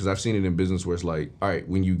dynamic, right? Because I've seen it in business where it's like, all right,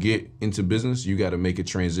 when you get into business, you got to make a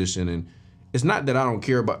transition. And it's not that I don't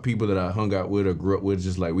care about people that I hung out with or grew up with. It's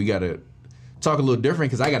just like we got to talk a little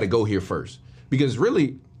different because I got to go here first. Because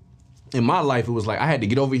really, in my life, it was like I had to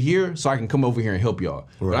get over here so I can come over here and help y'all.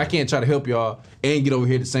 Right. But I can't try to help y'all and get over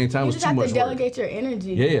here at the same time. It was too much work. You just have to delegate your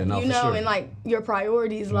energy. Yeah, no, you know, and like your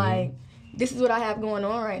priorities, like this is what I have going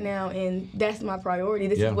on right now, and that's my priority.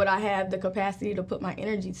 This is what I have the capacity to put my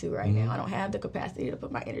energy to right now. I don't have the capacity to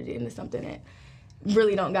put my energy into something that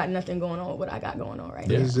really don't got nothing going on with what I got going on right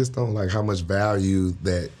now. You just don't like how much value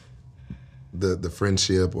that the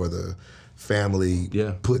friendship or the family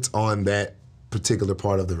puts on that particular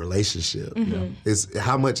part of the relationship. It's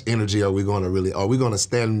how much energy are we going to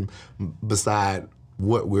stand beside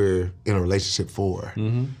what we're in a relationship for?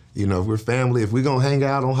 You know, if we're family, if we're going to hang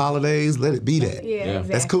out on holidays, let it be that.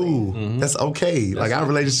 Exactly. That's cool. That's okay. Like our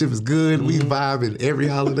relationship is good. We vibe in every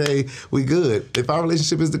holiday. We good. If our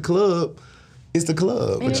relationship is the club, it's the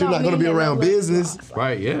club. But you're not going to be around business.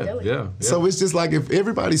 Right, yeah. So it's just like if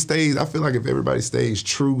everybody stays, I feel like if everybody stays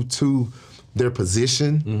true to their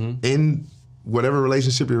position in whatever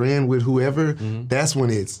relationship you're in with whoever, that's when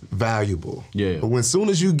it's valuable. But when soon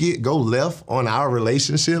as you go left on our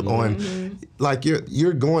relationship, on like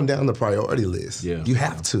you're going down the priority list. You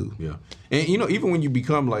have to. And you know, even when you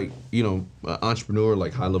become like, you know, an entrepreneur,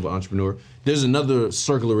 like high level entrepreneur, there's another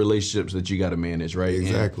circle of relationships that you got to manage, right?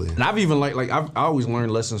 Exactly. And I've even I always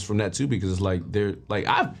learned lessons from that too, because it's like they're like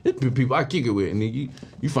it's people I kick it with, and then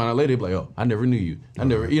you find out later, like, oh, I never knew you. I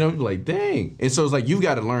never, you know, like dang. And so it's like you've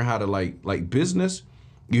got to learn how to like business.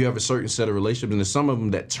 You have a certain set of relationships, and there's some of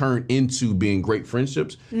them that turn into being great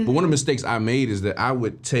friendships. But one of the mistakes I made is that I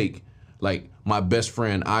would take like my best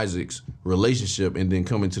friend Isaac's relationship and then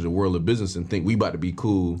come into the world of business and think we about to be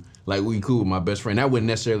cool, like we cool with my best friend. That wasn't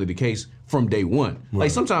necessarily the case from day one.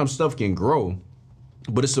 Like sometimes stuff can grow,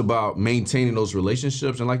 but it's about maintaining those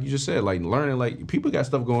relationships and like you just said, like learning, like people got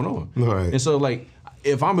stuff going on. And so like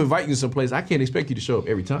if I'm inviting you someplace, I can't expect you to show up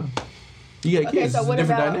every time. You got kids, so it's a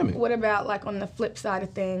different dynamic. What about like on the flip side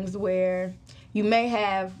of things where you may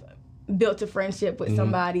have built a friendship with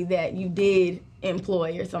somebody that you did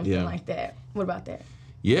employ or something like that? What about that?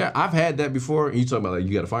 Yeah, I've had that before. You talking about like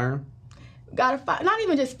you got to fire him? Not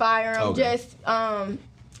even just fire him. Okay. Just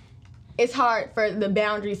it's hard for the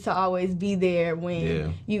boundaries to always be there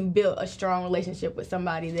when you've built a strong relationship with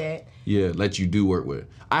somebody that let you do work with.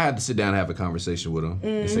 I had to sit down and have a conversation with him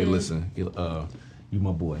and say, listen, you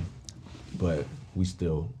my boy, but we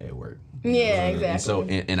still at work. Exactly. And so,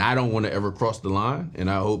 and I don't want to ever cross the line, and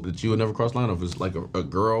I hope that you will never cross the line. If it's like a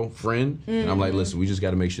girlfriend, and I'm like, listen, we just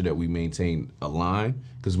got to make sure that we maintain a line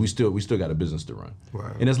because we still got a business to run.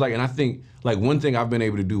 And it's like, and I think like one thing I've been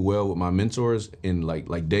able to do well with my mentors, and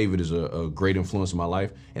like David is a great influence in my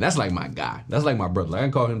life, and that's like my guy. That's like my brother. Like I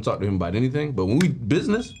can call him, talk to him about anything, but when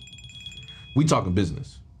we talking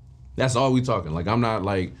business. That's all we talking. Like I'm not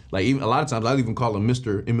like even a lot of times I'll even call him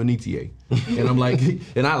Mr. Emanitier. And I'm like,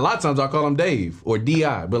 and a lot of times I'll call him Dave or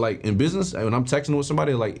DI. But like in business, when I'm texting with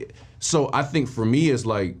somebody, like, so I think for me it's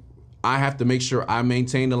like I have to make sure I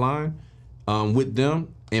maintain the line with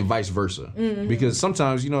them and vice versa. Because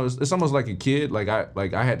sometimes, you know, it's almost like a kid. Like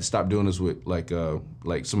I had to stop doing this with like some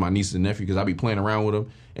of my nieces and nephews because I be playing around with them.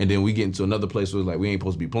 And then we get into another place where it's like we ain't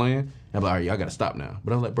supposed to be playing. And I'm like, all right, y'all gotta stop now.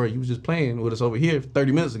 But I'm like, bro, you was just playing with us over here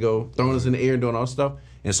 30 minutes ago, throwing us in the air and doing all this stuff.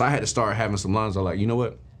 And so I had to start having some lines. I'm like, you know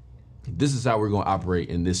what? This is how we're gonna operate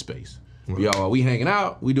in this space. Y'all, while we hanging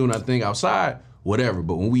out, we doing our thing outside, whatever.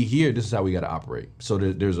 But when we here, this is how we got to operate. So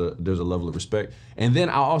there's a level of respect. And then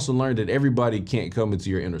I also learned that everybody can't come into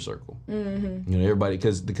your inner circle. You know, everybody,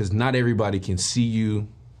 because not everybody can see you,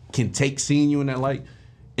 can take seeing you in that light.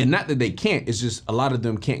 And not that they can't, it's just a lot of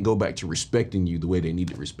them can't go back to respecting you the way they need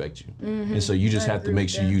to respect you. And so you just have to make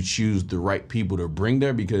sure you choose the right people to bring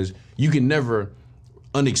there, because you can never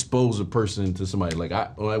unexpose a person to somebody.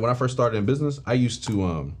 Like when I first started in business, I used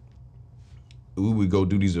to, we would go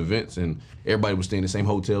do these events and everybody would stay in the same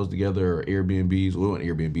hotels together or Airbnbs. We weren't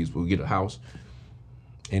Airbnbs, but we get a house.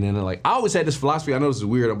 And then like, I always had this philosophy, I know this is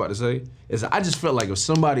weird I'm about to say, is I just felt like if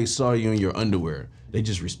somebody saw you in your underwear, they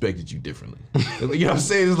just respected you differently. You know what I'm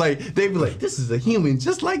saying? It's like, they'd be like, this is a human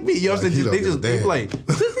just like me. You know what I'm saying? They'd be like,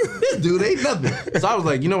 this dude ain't nothing. So I was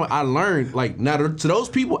like, you know what? I learned, like, now to those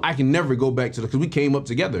people, I can never go back to because we came up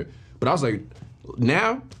together. But I was like,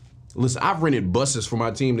 now, listen, I've rented buses for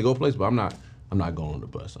my team to go places, but I'm not going on the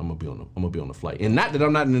bus. I'm gonna be on the flight. And not that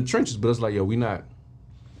I'm not in the trenches, but it's like, yo, we not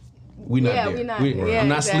there. I'm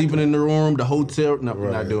not sleeping in the room, the hotel. No, we're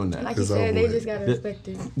not doing that. Like you said, they just gotta respect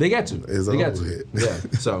it. They got to. They got to. Yeah.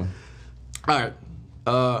 So, all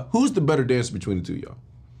right. Who's the better dancer between the two of y'all?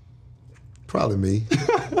 Probably me.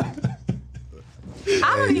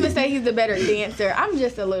 I wouldn't even say he's the better dancer. I'm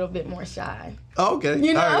just a little bit more shy. Oh, okay.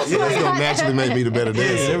 You know, right. Yeah, it's gonna naturally make me the better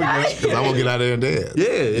dancer. Because I won't get out there and dance.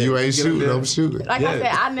 Yeah. You ain't shooting, I'm shooting. Like I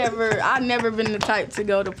said, I've never been the type to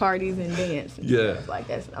go to parties and dance. And stuff like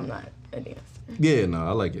that. I'm not a dancer. Yeah, no,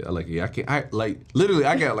 I like it.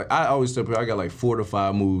 I always tell people I got like 4 to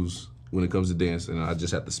 5 moves when it comes to dancing, and I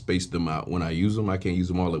just have to space them out when I use them. I can't use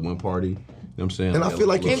them all at one party. You know what I'm saying? And I feel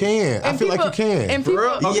like you can. I feel like you can. And people,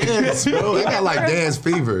 yes, bro. I got like dance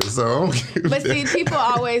fever, so. But see, people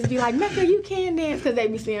always be like, Mecca, you can dance, because they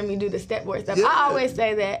be seeing me do the step board stuff. Yeah. I always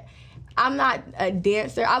say that I'm not a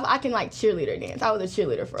dancer. I can like cheerleader dance. I was a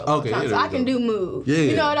cheerleader for a long time, so I can do moves. Yeah,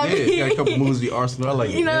 you know what I mean? You got a couple moves in the arsenal. I like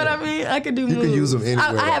it. You know what I mean? I can do moves. You can use them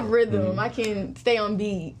anywhere. I have rhythm. I can stay on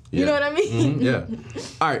beat. You know what I mean? Yeah.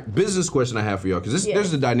 All right, business question I have for y'all, because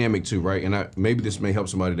there's a dynamic too, right? And maybe this may help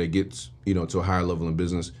somebody that gets, to a higher level in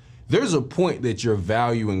business. There's a point that your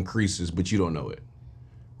value increases, but you don't know it,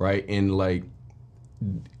 right? And like,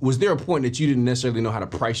 was there a point that you didn't necessarily know how to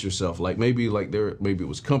price yourself? Like maybe it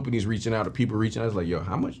was companies reaching out or people reaching out. It's like, yo,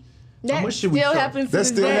 how much should we charge? That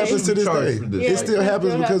still happens to this day. It still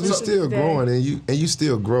happens because we're still growing, and you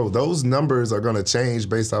still grow. Those numbers are going to change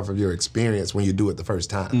based off of your experience when you do it the first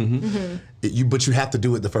time. But you have to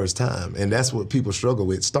do it the first time, and that's what people struggle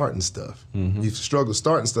with, starting stuff. You struggle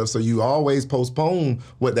starting stuff, so you always postpone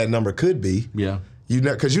what that number could be. Yeah.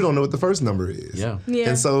 Because you don't know what the first number is. Yeah.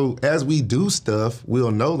 And so as we do stuff, we'll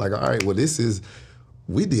know, like, all right, well,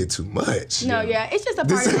 we did too much. No, it's just a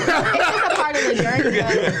part of the journey.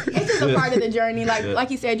 It's just a part of the journey. Like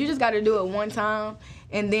you said, you just got to do it one time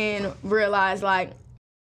and then realize, like,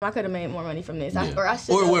 I could have made more money from this. Or I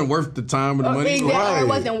should. Or it wasn't worth the time or the money. Exactly. Right. Or it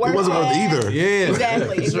wasn't worth either. Yeah.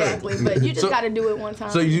 Exactly. But you just got to do it one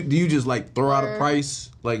time. So do you just, like, throw out a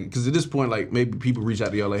price? Like, because at this point, like, maybe people reach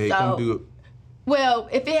out to y'all like, hey, come do it. Well,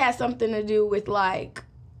 if it has something to do with like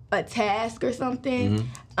a task or something,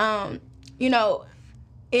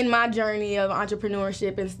 in my journey of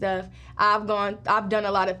entrepreneurship and stuff, I've done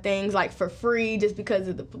a lot of things like for free just because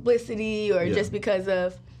of the publicity or just because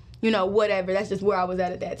of, whatever. That's just where I was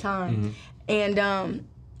at that time. And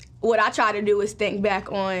what I try to do is think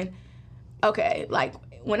back on, okay, like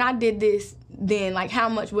when I did this, then like how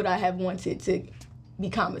much would I have wanted to be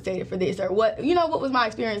compensated for this, or what was my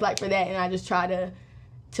experience like for that, and I just try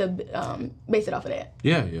to base it off of that.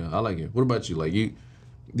 Yeah, I like it. What about you? Like do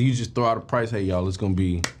you just throw out a price? Hey, y'all, it's gonna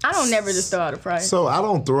be. I don't never just throw out a price. So I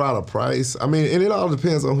don't throw out a price. I mean, and it all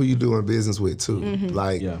depends on who you're doing business with too.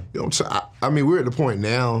 Like, you don't. I mean, we're at the point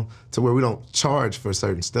now to where we don't charge for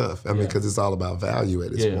certain stuff. I mean, because it's all about value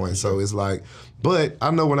at this point. So it's like, but I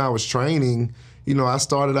know when I was training, I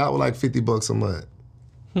started out with like $50 a month.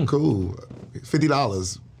 Cool,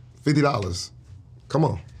 $50. Come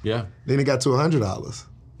on. Yeah. Then it got to $100.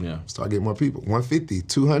 Yeah. Start getting more people. $150,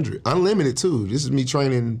 $200, unlimited too. This is me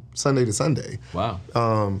training Sunday to Sunday. Wow.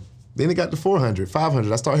 Then it got to $400, $500.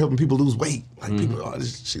 I started helping people lose weight. Like people, I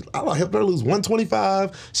helped her lose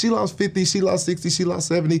 125. She lost 50. She lost 60. She lost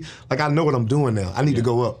 70. Like I know what I'm doing now. I need to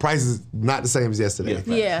go up. Price is not the same as yesterday.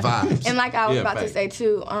 Yeah. Vibes. And like I was about to say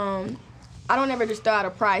too. I don't ever just throw out a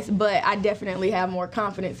price, but I definitely have more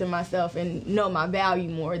confidence in myself and know my value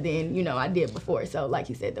more than, I did before. So like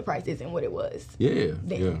you said, the price isn't what it was. Yeah.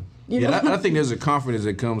 I think there's a confidence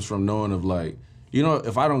that comes from knowing of like,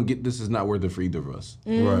 if I don't get this, it's not worth it for either of us.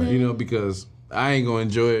 Right. Because I ain't gonna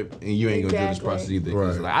enjoy it, and you ain't gonna enjoy this process either.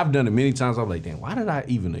 Right. Like, I've done it many times. I'm like, damn, why did I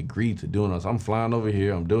even agree to doing this? I'm flying over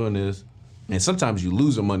here. I'm doing this, and sometimes you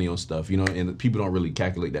lose money on stuff, you know, and people don't really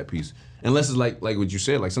calculate that piece. Unless it's like what you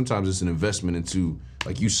said, like sometimes it's an investment into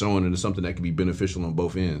like you sowing into something that can be beneficial on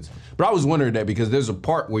both ends. But I was wondering that because there's a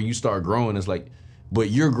part where you start growing. It's like,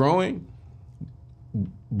 but you're growing,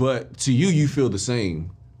 but to you, you feel the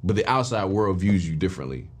same, but the outside world views you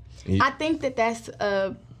differently. I think that that's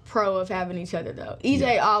a pro of having each other though.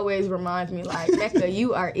 EJ always reminds me like, Mecca,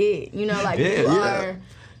 you are it. You know, like you are.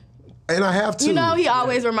 And I have to. You know, he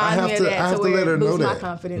always reminds me of that. I have to let her know that. My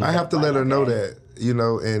confidence. I have to let her know that. You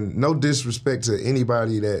know, and no disrespect to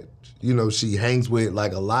anybody that, you know, she hangs with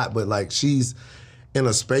like a lot, but like she's in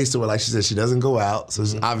a space to where, like she said, she doesn't go out, so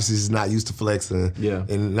obviously she's not used to flexing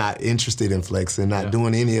and not interested in flexing, not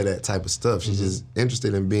doing any of that type of stuff. She's just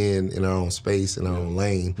interested in being in her own space, in her own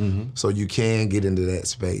lane, so you can get into that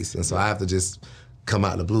space. And so I have to just come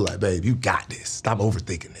out of the blue like, babe, you got this. Stop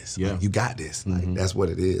overthinking this. Yeah. Like, you got this. Like, that's what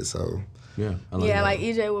it is, so. Yeah, like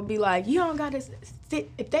EJ would be like, you don't got to sit.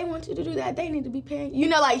 If they want you to do that, they need to be paying. You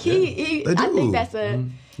know, like he I think that's a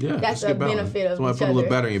that's a benefit of each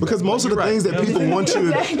other. Because most of the things that people want you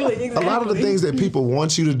to, a lot of the things that people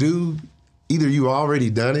want you to do, either you already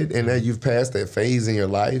done it and then you've passed that phase in your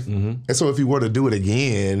life, and so if you were to do it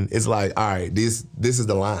again, it's like, all right, this is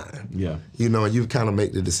the line. Yeah, you know, and you kind of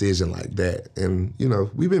make the decision like that. And you know,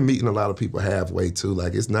 we've been meeting a lot of people halfway too.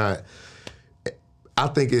 Like it's not. I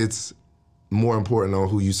think it's more important on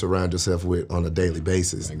who you surround yourself with on a daily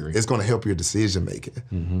basis. I agree. It's going to help your decision making.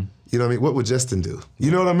 You know what I mean? What would Justin do?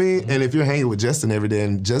 You know what I mean? And if you're hanging with Justin every day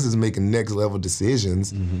and Justin's making next level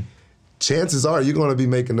decisions, chances are you're going to be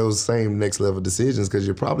making those same next level decisions because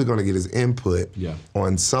you're probably going to get his input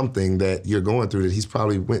on something that you're going through that he's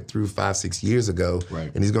probably went through 5-6 years ago.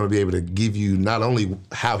 Right. And he's going to be able to give you not only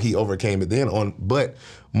how he overcame it then, but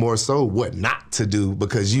more so what not to do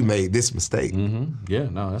because you made this mistake. Yeah,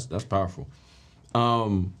 no, that's powerful.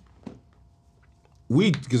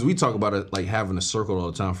 Because we talk about it like having a circle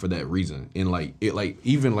all the time for that reason, and like it, like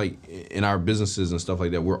even like in our businesses and stuff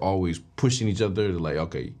like that, we're always pushing each other to like,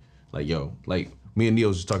 okay, like yo, like me and Neil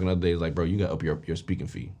was just talking the other day, like bro, you got to up your speaking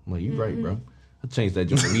fee. I'm like, you right, bro. I changed that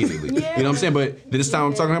just immediately. You know what I'm saying? But this time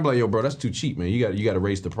I'm talking, I'm like, yo, bro, that's too cheap, man. You got to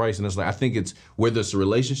raise the price, and it's like I think it's whether it's a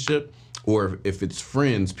relationship or if it's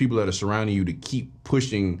friends, people that are surrounding you to keep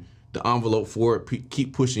pushing the envelope for it,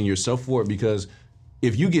 keep pushing yourself for it, because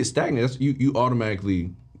if you get stagnant, you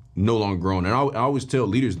automatically no longer growing. And I always tell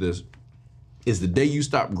leaders this, is the day you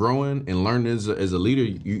stop growing and learning as a leader,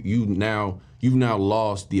 you've now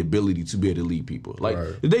lost the ability to be able to lead people. Like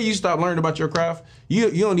the day you stop learning about your craft, you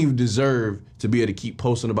don't even deserve to be able to keep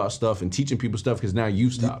posting about stuff and teaching people stuff because now you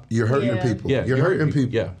stop. You're hurting people. Yeah, you're hurting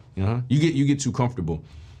people. Yeah, you get too comfortable.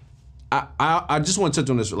 I just want to touch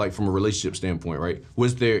on this like from a relationship standpoint, right?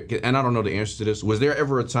 Was there, and I don't know the answer to this, was there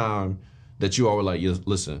ever a time that you all were like,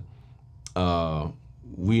 listen,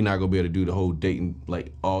 we not gonna be able to do the whole dating,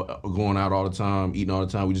 like going out all the time, eating all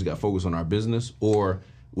the time, we just got focused on our business? Or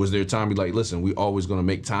was there a time be like, listen, we always gonna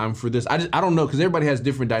make time for this? I don't know, because everybody has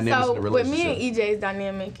different dynamics in a relationship. So with me and EJ's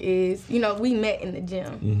dynamic is, you know, we met in the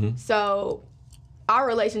gym. So our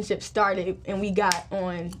relationship started and we got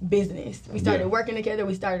on business. We started working together,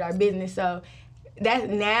 we started our business. So that's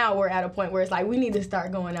now we're at a point where it's like we need to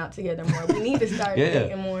start going out together more. We need to start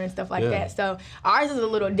dating more and stuff like that. So ours is a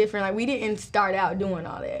little different. Like we didn't start out doing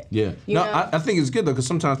all that. Yeah. I think it's good though, because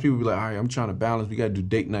sometimes people be like, all right, I'm trying to balance. We got to do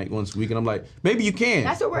date night once a week. And I'm like, maybe you can.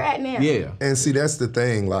 That's where we're at now. Yeah. And see, that's the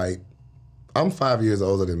thing. Like, I'm 5 years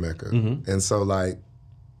older than Mecca. And so like,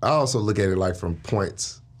 I also look at it like from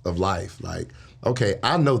points of life. Like, okay,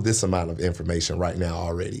 I know this amount of information right now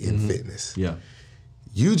already in fitness. Yeah.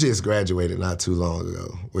 You just graduated not too long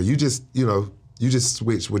ago, or you just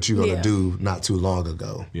switched what you're gonna do not too long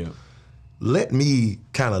ago. Yeah. Let me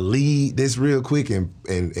kind of lead this real quick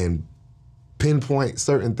and pinpoint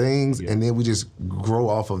certain things, and then we just grow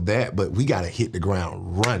off of that. But we gotta hit the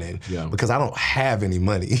ground running because I don't have any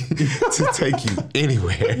money to take you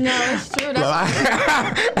anywhere. No, it's true.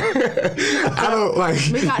 I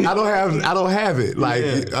don't have it.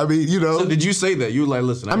 Like I mean, you know. So did you say that? You were like,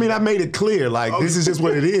 listen. I mean, I made it clear. Like this is just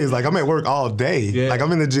what it is. Like I'm at work all day. Yeah. Like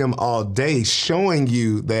I'm in the gym all day, showing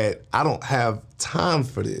you that I don't have time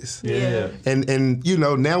for this. Yeah. And you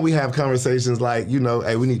know, now we have conversations like, you know,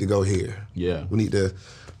 hey, we need to go here. Yeah. We need to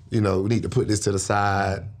put this to the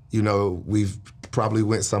side. You know, we've probably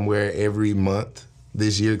went somewhere every month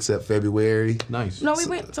this year except February. Nice. No, we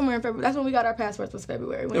went somewhere in February. That's when we got our passports, was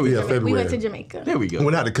February. February. We went to Jamaica. There we go. We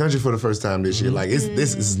went out the country for the first time this year. Like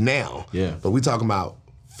this is now. Yeah. But we talking about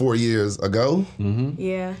 4 years ago.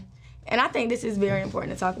 Yeah. And I think this is very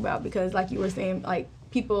important to talk about because, like you were saying, like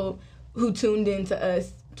people who tuned into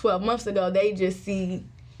us 12 months ago, they just see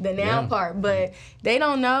the now part, but they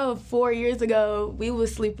don't know 4 years ago we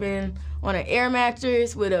was sleeping on an air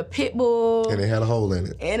mattress with a pit bull. And it had a hole in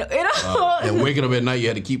it. And waking up at night, you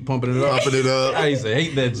had to keep pumping it up. I used to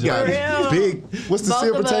hate that job. Big, what's the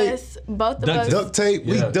silver tape? Both of us. Duct tape.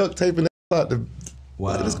 We duct taping that out the.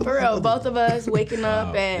 Wow. For real, both of us waking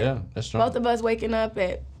up at both of us waking up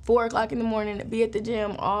at 4 o'clock in the morning to be at the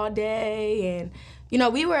gym all day. And you know,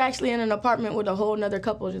 we were actually in an apartment with a whole nother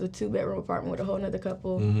couple, just a 2-bedroom apartment with a whole nother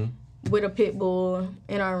couple, with a pit bull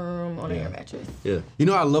in our room on an air mattress. Yeah. You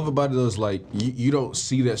know what I love about it is like you don't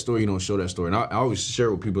see that story, you don't show that story. And I always share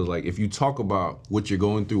with people like if you talk about what you're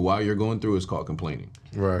going through while you're going through, it's called complaining.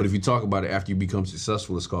 Right. But if you talk about it after you become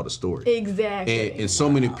successful, it's called a story. Exactly. And so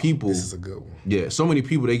many people. This is a good one. Yeah. So many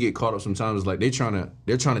people they get caught up sometimes like they're trying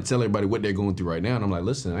to tell everybody what they're going through right now. And I'm like,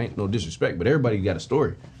 listen, I ain't no disrespect, but everybody got a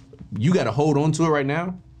story. You got to hold on to it right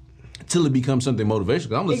now till it becomes something motivational.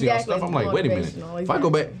 Cause I'm listening to y'all stuff. I'm like, wait a minute. If I go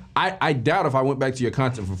back, I doubt if I went back to your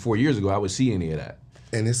content from 4 years ago, I would see any of that.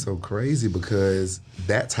 And it's so crazy because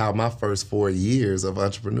that's how my first 4 years of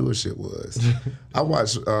entrepreneurship was. I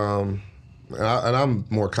watched, and I'm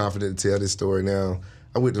more confident to tell this story now.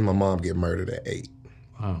 I witnessed my mom get murdered at 8.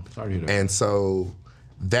 Wow, sorry to hear that. And so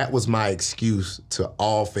that was my excuse to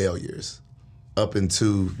all failures up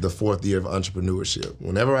into the 4th year of entrepreneurship.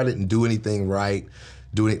 Whenever I didn't do anything right,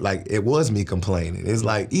 it was me complaining. It's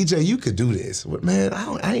like, EJ, you could do this. But man,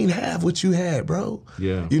 I ain't have what you had, bro.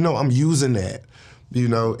 Yeah. You know, I'm using that. You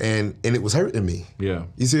know, and it was hurting me. Yeah.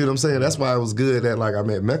 You see what I'm saying? That's why it was good that like I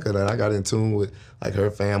met Mecca, that I got in tune with like her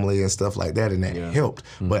family and stuff like that, and that helped.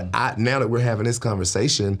 But now that we're having this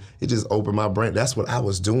conversation, it just opened my brain. That's what I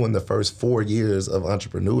was doing the first 4 years of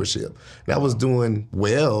entrepreneurship. And I was doing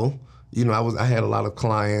well. You know, I had a lot of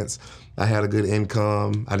clients. I had a good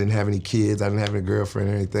income. I didn't have any kids. I didn't have any girlfriend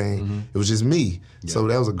or anything. It was just me. Yeah. So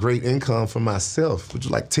that was a great income for myself, which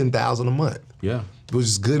was like $10,000 a month. Yeah. It was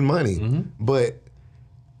just good money. But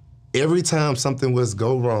every time something was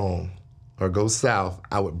go wrong or go south,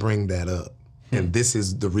 I would bring that up. And this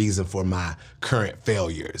is the reason for my current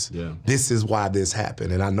failures. Yeah. This is why this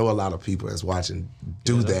happened. And I know a lot of people that's watching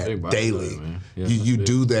do that daily. You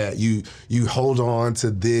do that. You hold on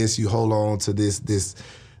to this. You hold on to this. This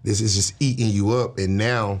is just eating you up. And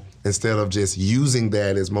now, instead of just using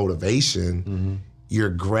that as motivation, you're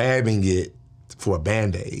grabbing it for a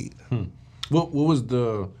Band-Aid. What was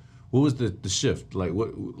the shift?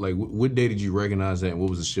 What day did you recognize that, and what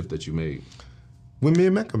was the shift that you made? When me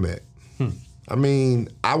and Mecca met. I mean,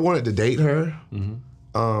 I wanted to date her.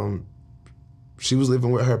 She was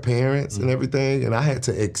living with her parents and everything, and I had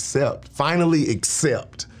to finally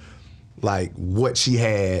accept, like, what she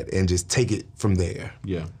had and just take it from there.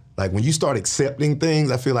 Yeah. Like, when you start accepting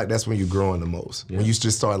things, I feel like that's when you're growing the most. Yeah. When you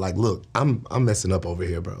just start like, look, I'm messing up over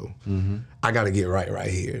here, bro. I got to get right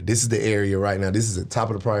here. This is the area right now. This is the top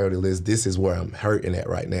of the priority list. This is where I'm hurting at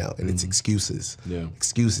right now, and it's excuses. Yeah.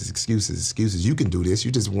 Excuses. You can do this.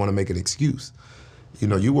 You just want to make an excuse. You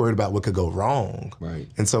know, you're worried about what could go wrong. Right.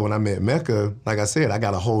 And so when I met Mecca, like I said, I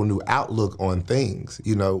got a whole new outlook on things.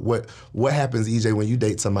 You know, what happens, EJ, when you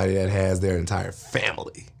date somebody that has their entire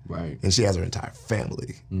family? Right. And she has her entire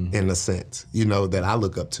family, in a sense, you know, that I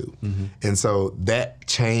look up to. And so that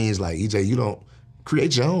changed, like, EJ, you don't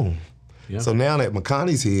create your own. Yeah. So now that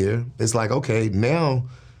Makani's here, it's like, okay, now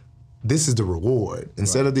this is the reward.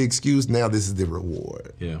 Instead of the excuse, now this is the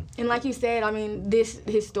reward. Yeah. And like you said, I mean,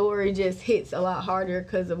 his story just hits a lot harder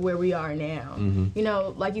because of where we are now. You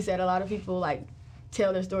know, like you said, a lot of people like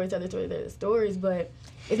tell their stories, but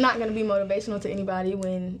it's not going to be motivational to anybody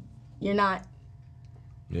when you're not,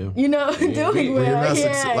 you know, doing well. When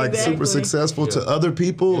you're not super successful to other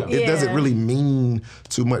people, it doesn't really mean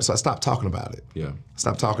too much. So I stopped talking about it. Yeah.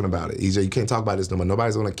 Stop talking about it. EJ, you can't talk about this no more.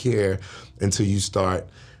 Nobody's going to care until you start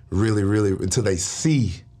really, until they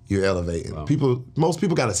see you elevating. Wow. Most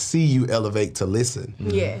people got to see you elevate to listen.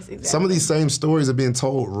 Yes, exactly. Some of these same stories are being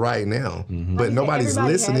told right now, but nobody's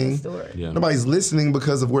listening. Nobody's listening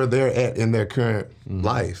because of where they're at in their current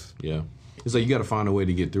life. Yeah. It's like you got to find a way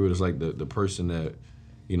to get through it. It's like the person that,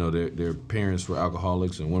 you know, their parents were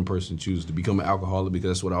alcoholics, and one person chooses to become an alcoholic because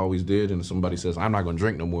that's what I always did, and somebody says, I'm not going to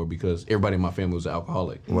drink no more because everybody in my family was an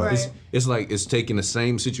alcoholic. Right. It's like it's taking the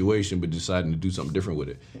same situation but deciding to do something different with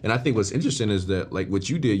it. And I think what's interesting is that, like, what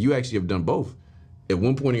you did, you actually have done both. At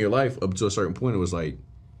one point in your life, up to a certain point, it was like,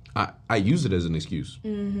 I used it as an excuse.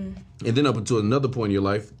 And then up until another point in your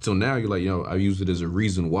life, till now, you're like, I used it as a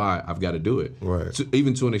reason why I've got to do it. Right.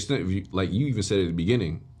 Even to an extent, like you even said at the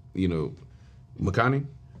beginning, you know, Makani,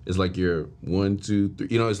 is like your 1, 2, 3.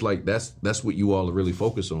 You know, it's like that's what you all really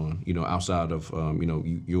focus on. You know, outside of you know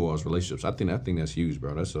you all's relationships. I think that's huge,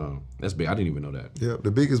 bro. That's big. I didn't even know that. Yeah,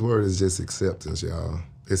 the biggest word is just acceptance, y'all.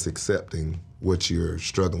 It's accepting what you're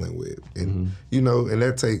struggling with, and you know, and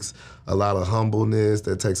that takes a lot of humbleness.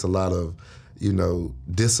 That takes a lot of, you know,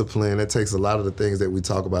 discipline. That takes a lot of the things that we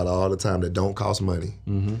talk about all the time that don't cost money.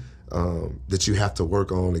 That you have to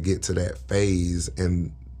work on to get to that phase,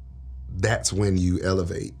 and that's when you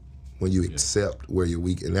elevate, when you accept where you're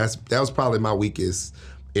weak. And that was probably my weakest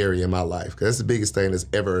area in my life, because that's the biggest thing that's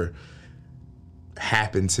ever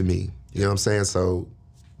happened to me. You know what I'm saying? So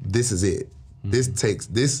this is it.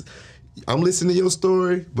 I'm listening to your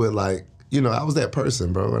story, but like, you know, I was that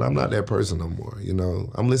person, bro, and I'm not that person no more. You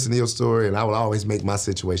know, I'm listening to your story, and I would always make my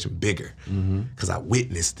situation bigger because I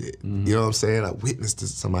witnessed it. You know what I'm saying? I witnessed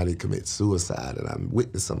somebody commit suicide, and I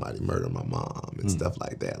witnessed somebody murder my mom and stuff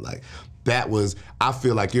like that. Like, I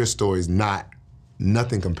feel like your story is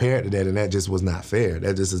nothing compared to that, and that just was not fair.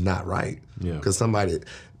 That just is not right. Yeah. Because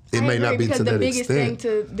it may not be to that extent. Because the biggest thing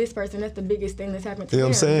to this person, that's the biggest thing that's happened to them. You know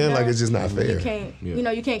what I'm saying? You know? Like, it's just not fair. You can't, you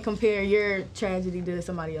know, you can't compare your tragedy to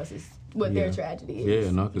somebody else's, what their tragedy is.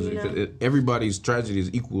 Yeah, no, because everybody's tragedy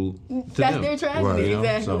is equal to that's them. Their tragedy, right.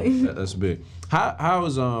 exactly. So that's big. How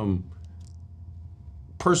is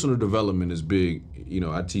personal development is big? You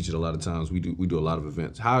know, I teach it a lot of times. We do a lot of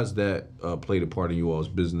events. How has that played a part in you all's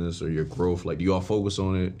business or your growth? Like, do you all focus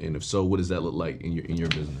on it? And if so, what does that look like in your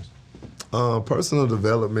business? Personal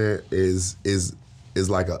development is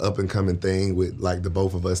like an up and coming thing with like the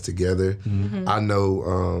both of us together. I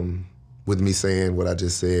know with me saying what I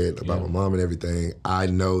just said about my mom and everything, I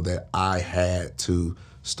know that I had to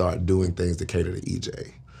start doing things to cater to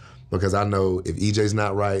EJ, because I know if EJ's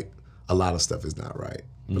not right, a lot of stuff is not right.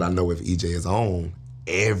 But I know if EJ is on,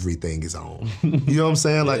 everything is on. You know what I'm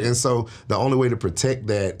saying? Like, and so the only way to protect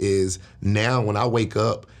that is now when I wake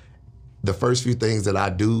up, the first few things that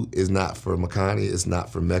I do is not for Makani, it's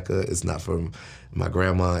not for Mecca, it's not for my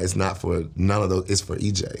grandma, it's not for none of those, it's for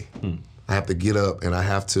EJ. I have to get up and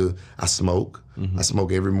I smoke. I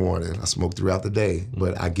smoke every morning. I smoke throughout the day.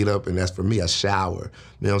 But I get up and that's for me, I shower.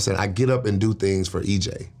 You know what I'm saying? I get up and do things for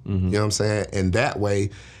EJ. You know what I'm saying? And that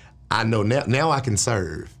way, I know now I can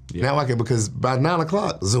serve. Now I can, because by 9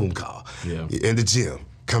 o'clock, Zoom call. In the gym.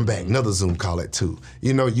 Come back, another Zoom call at 2.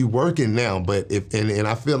 You know, you working now, but and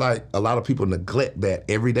I feel like a lot of people neglect that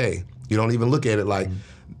every day. You don't even look at it like,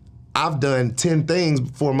 I've done 10 things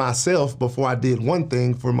for myself before I did one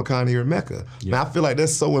thing for Makani or Mecca. Now, I feel like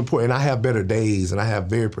that's so important. I have better days, and I have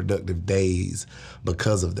very productive days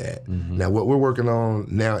because of that. Now, what we're working on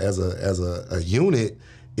now as a unit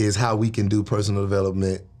is how we can do personal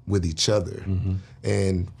development with each other.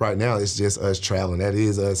 And right now, it's just us traveling. That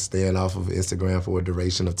is us staying off of Instagram for a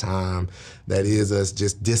duration of time. That is us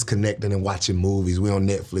just disconnecting and watching movies. We're on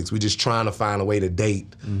Netflix. We're just trying to find a way to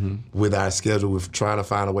date with our schedule. We're trying to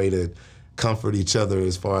find a way to comfort each other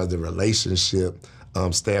as far as the relationship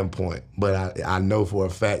standpoint. But I know for a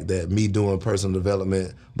fact that me doing personal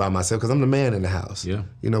development by myself, because I'm the man in the house. You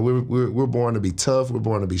know, we're born to be tough. We're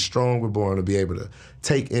born to be strong. We're born to be able to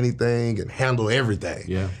take anything and handle everything.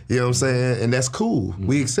 You know what I'm saying? And that's cool.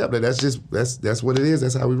 We accept it. That's what it is.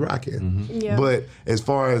 That's how we rock it. But as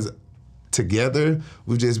far as together,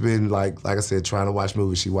 we've just been like I said, trying to watch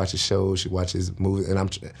movies. She watches shows, she watches movies, and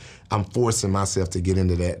I'm forcing myself to get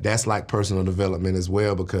into that. That's like personal development as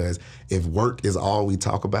well, because if work is all we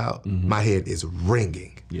talk about, my head is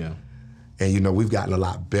ringing. And you know, we've gotten a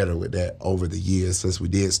lot better with that over the years since we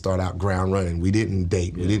did start out ground running. We didn't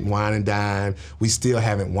date, we didn't wine and dine. We still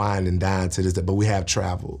haven't wined and dined to this day, but we have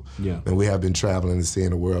traveled. And we have been traveling and seeing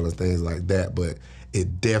the world and things like that, but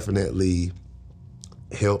it definitely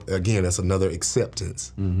help. Again, that's another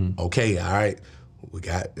acceptance. Okay, all right, we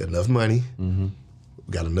got enough money, we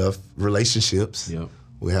got enough relationships,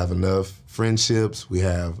 we have enough friendships, we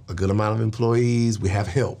have a good amount of employees, we have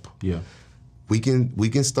help. We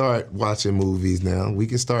can start watching movies now. We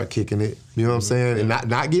can start kicking it. You know what I'm saying? And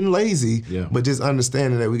not getting lazy, but just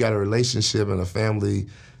understanding that we got a relationship and a family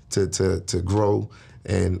to grow.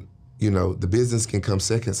 And you know, the business can come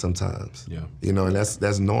second sometimes. You know, and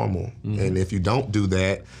that's normal. And if you don't do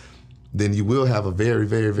that, then you will have a very,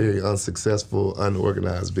 very, very unsuccessful,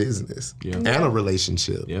 unorganized business and a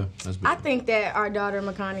relationship. That's big. I think that our daughter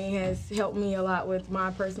Makani has helped me a lot with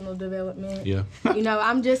my personal development. You know,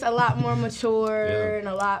 I'm just a lot more mature and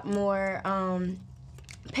a lot more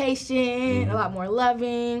patient, a lot more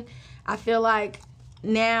loving. I feel like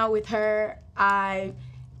now with her, I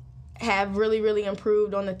have really, really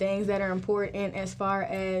improved on the things that are important as far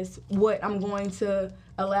as what I'm going to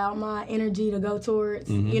allow my energy to go towards.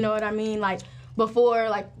 You know what I mean? Like, before,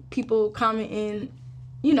 like, people commenting,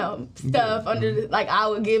 you know, stuff under the, like, I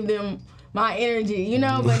would give them my energy, you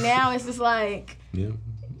know, but now it's just like,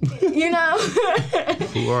 you know,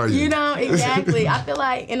 who are you? You know, exactly. I feel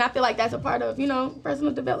like that's a part of, you know,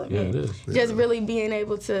 personal development. Yeah, it is. Just really being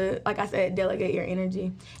able to, like I said, delegate your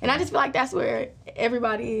energy. And I just feel like that's where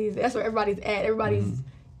everybody is. That's where everybody's at. Everybody's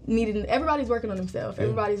everybody's working on themselves. Yeah.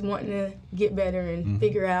 Everybody's wanting to get better and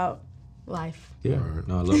figure out life. Yeah,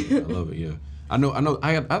 no, I love it. I love it. Yeah, I know.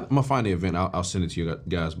 I'm gonna find the event. I'll send it to you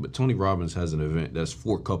guys. But Tony Robbins has an event that's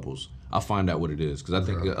for couples. I'll find out what it is, because I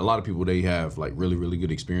think a lot of people, they have like really, really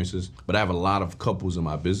good experiences. But I have a lot of couples in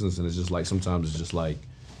my business, and it's just like sometimes it's just like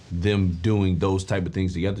them doing those type of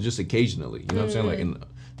things together, just occasionally. You know what I'm saying? Like in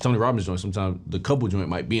Tony Robbins joint, sometimes the couple joint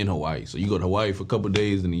might be in Hawaii, so you go to Hawaii for a couple of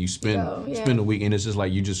days, and then you spend a week, and it's just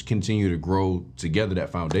like you just continue to grow together that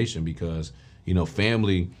foundation, because you know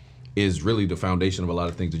family is really the foundation of a lot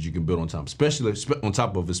of things that you can build on top, especially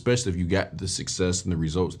if you got the success and the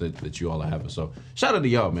results that you all are having. So shout out to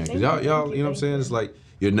y'all, man, because y'all, you know what I'm saying? It's like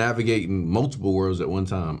you're navigating multiple worlds at one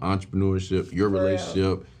time: entrepreneurship, your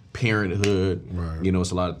relationship, parenthood. Right. You know,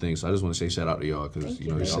 it's a lot of things. So I just want to say shout out to y'all, because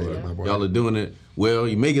you know y'all are doing it well.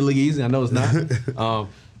 You make it look easy. I know it's not.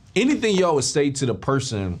 Anything y'all would say to the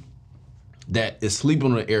person that is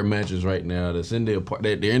sleeping on an air mattress right now, that's in their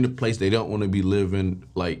apartment, they're in the place they don't want to be living,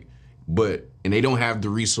 like. And they don't have the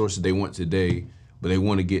resources they want today, but they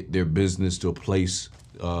want to get their business to a place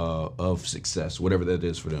of success, whatever that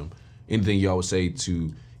is for them. Anything y'all would say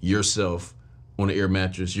to yourself on an air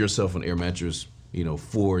mattress, you know,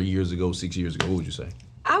 4 years ago, 6 years ago, what would you say?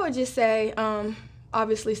 I would just say,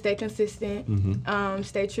 obviously, stay consistent,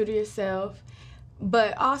 stay true to yourself,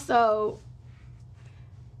 but also,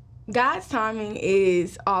 God's timing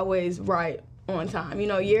is always right. On time, you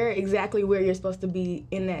know, you're exactly where you're supposed to be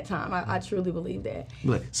in that time. I truly believe that.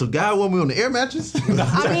 So God want me on the air mattress? I mean,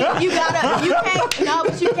 but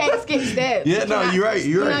you can't skip steps. Yeah, you're right.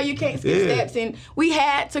 You know, you can't skip steps, and we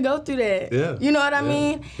had to go through that. Yeah. You know what I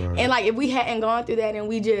mean? Right. And like, if we hadn't gone through that and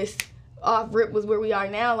we just off rip was where we are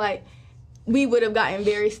now, like, we would have gotten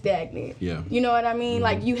very stagnant. Yeah. You know what I mean?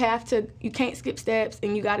 Like, you can't skip steps,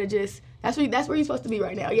 and you gotta just. That's where you're supposed to be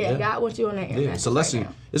right now. Yeah, God wants you on that air. Yeah, it's a lesson.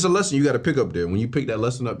 Right, it's a lesson you got to pick up there. When you pick that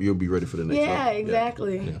lesson up, you'll be ready for the next level. Yeah,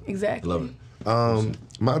 exactly. Yeah. Exactly. Love it.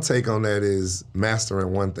 My take on that is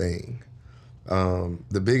mastering one thing.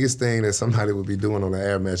 The biggest thing that somebody would be doing on the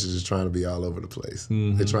air mattress is trying to be all over the place.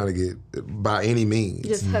 They're trying to get, by any means.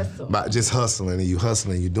 Just hustle. Just hustling, and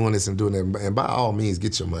you're doing this and doing that. And by all means,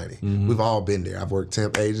 get your money. We've all been there. I've worked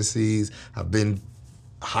temp agencies. I've been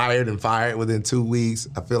hired and fired within 2 weeks.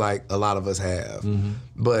 I feel like a lot of us have.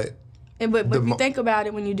 But if you think about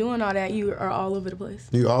it, when you're doing all that, you are all over the place.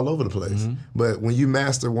 You're all over the place. But when you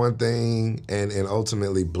master one thing and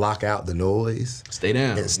ultimately block out the noise. Stay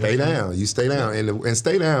down. And stay down. You stay down. And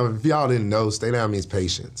stay down, if y'all didn't know, stay down means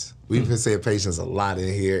patience. We've said patience a lot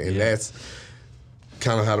in here, and that's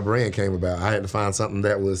kind of how the brand came about. I had to find something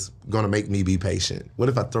that was going to make me be patient. What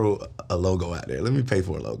if I throw a logo out there? Let me pay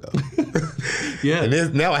for a logo. Yeah.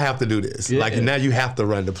 And now I have to do this. Now you have to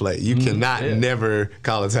run the play. You cannot never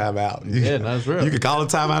call a timeout. That's real. You can call a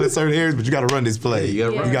timeout in certain areas, but you got to run this play.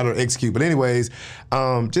 You got to execute. But anyways,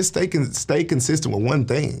 just stay consistent with one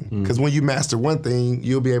thing. Because when you master one thing,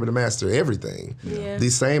 you'll be able to master everything. Yeah.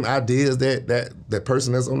 These same ideas that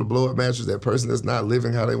person that's on the blow-up mattress, that person that's not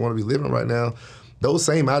living how they want to be living right now, those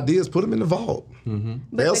same ideas, put them in the vault.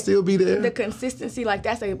 They'll still be there. The consistency, like,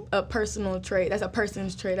 that's a personal trait. That's a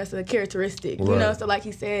person's trait. That's a characteristic. Right. You know, so like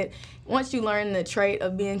he said, once you learn the trait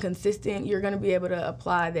of being consistent, you're going to be able to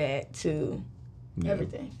apply that to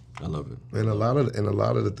everything. I love it. And a lot of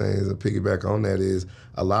the things that piggyback on that is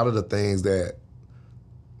a lot of the things that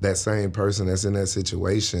same person that's in that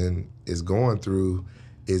situation is going through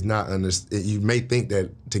is not you may think that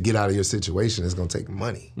to get out of your situation is going to take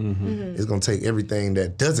money. It's going to take everything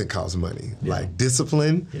that doesn't cost money, like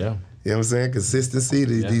discipline. Yeah. You know what I'm saying? Consistency,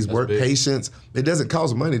 these work patience. It doesn't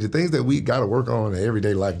cost money. The things that we got to work on in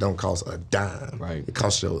everyday life don't cost a dime. Right. It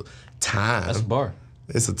costs your time. That's a bar.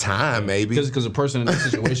 It's a time, maybe. Because a person in a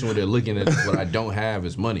situation where they're looking at what I don't have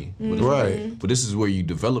is money. Right. But this is where you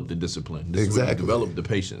develop the discipline. This is where you develop the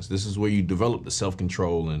patience. This is where you develop the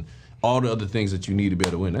self-control and all the other things that you need to be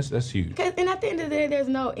able to win. That's huge. And at the end of the day, there's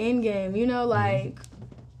no end game. You know, like,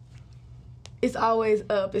 it's always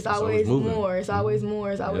up. It's always more. It's always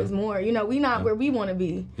more. It's always more. You know, we not where we want to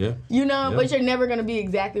be. Yeah. You know, but you're never going to be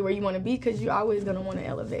exactly where you want to be because you're always going to want to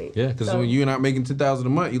elevate. Yeah, because when you're not making $10,000 a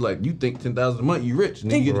month, you think $10,000 a month, you rich. And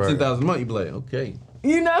then you get to $10,000 a month, you be like, okay.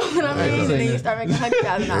 You know what I mean? And then you start making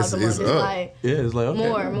 $100,000 a month. It's like, it's like, okay.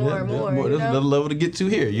 more. There's another level to get to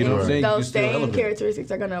here. You know what I'm saying? Those same characteristics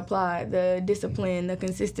are going to apply. The discipline, the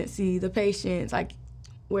consistency, the patience, like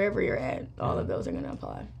wherever you're at, all of those are going to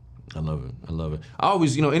apply. I love it. I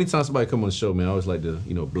always, anytime somebody come on the show, man, I always like to,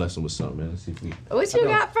 bless them with something, man. Let's see if we. What you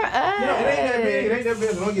got for us? It ain't that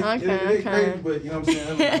big. Don't get crazy, but you know what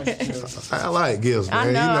I'm saying? I like gifts, man.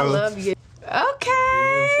 I know. I love gifts.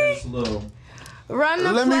 Okay. It's a little. Run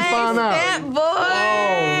the Let play, me find Step out. Boy.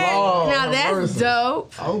 Oh, now that's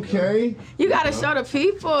dope. Okay. You gotta show the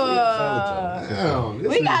people. Damn,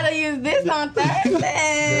 we gotta use this on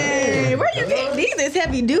Thursday. Where you get these? Is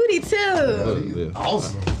heavy duty too.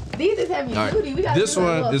 Awesome. These is heavy duty. We gotta this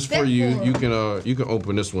one is for you. You can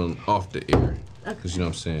open this one off the air, because you know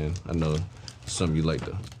what I'm saying. I know something you like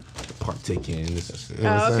to partake in. This is,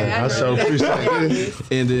 okay. I sure appreciate it.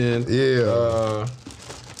 And then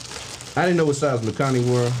I didn't know what size Makani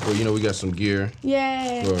were, but we got some gear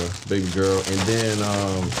for baby girl. And then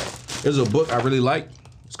there's a book I really like.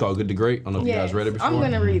 It's called Good to Great. I don't know if you guys read it before. I'm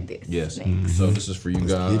gonna read this. Yes. So this is for you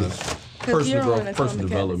guys. Personal growth, personal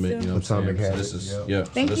development. You know what I'm saying? So this is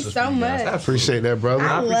Thank you so much. I appreciate that, brother.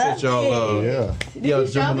 I appreciate y'all. Did you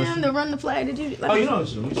show them to run the play? Did you? Oh, you know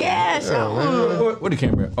what? Yeah, show them. Where the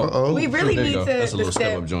camera at? Oh, we really need to. That's a little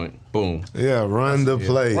step-up joint. Boom. Yeah, run the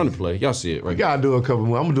play. Run the play. Y'all see it, right? We gotta do a couple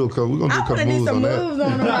more. I'm gonna do a couple. We're gonna do a couple moves on that. I want to do some moves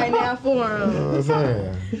on them right now for them. You know what I'm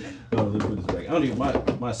saying? Oh, let me put this back. I don't even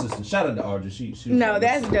my assistant. Shout out to Audrey. She no,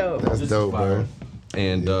 that's dope. That's dope, bro.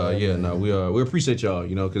 And we appreciate y'all,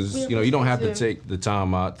 because you don't have to take the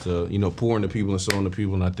time out to pour into people and so on to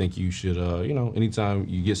people. And I think you should anytime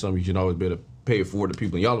you get something, you should always be able to pay it forward to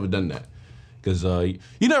people. And y'all have done that, because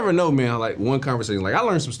you never know, man. Like one conversation, like I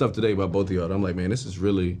learned some stuff today about both of y'all. I'm like, man, this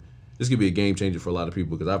could be a game changer for a lot of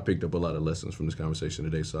people, because I picked up a lot of lessons from this conversation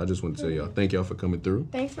today. So I just want to tell y'all, thank y'all for coming through.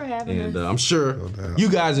 Thanks for having us. And I'm sure you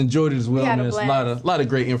guys enjoyed it as well, man. It's a lot of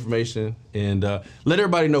great information. And let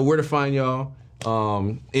everybody know where to find y'all.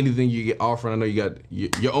 Anything you get offering. I know you got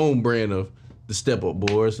your own brand of the step-up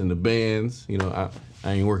boards and the bands. I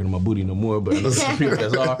ain't working on my booty no more, but I know some people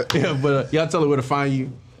that's are. Yeah, but y'all tell her where to find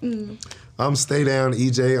you. I'm StayDownFit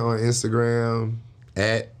E.J on Instagram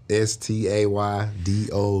at StayDownWN,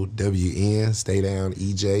 StayDown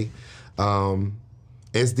E.J.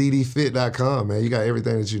 SDDFIT.com, man. You got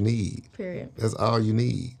everything that you need. Period. That's all you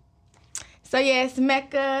need. So yes,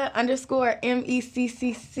 Mecca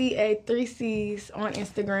 _MECCCA 3 C's on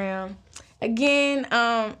Instagram. Again,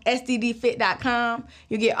 SDDFIT.com.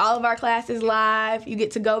 You get all of our classes live. You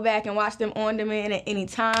get to go back and watch them on demand at any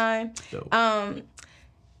time.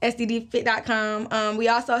 SDDFIT.com. We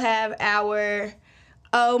also have our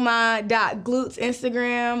 @Glutes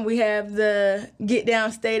Instagram. We have the Get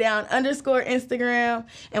Down Stay Down _ Instagram,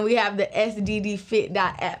 and we have the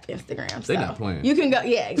SDDFIT.app Instagram. They not playing. You can go,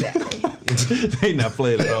 yeah, exactly. They not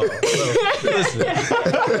playing at all. So, listen.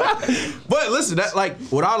 But listen, that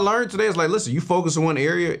what I learned today is listen, you focus on one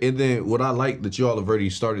area, and then what I like that you all have already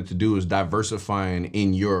started to do is diversifying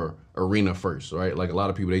in your arena first, right? Like a lot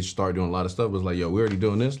of people, they start doing a lot of stuff. It's like, yo, we're already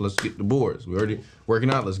doing this. Let's get the boards. We're already working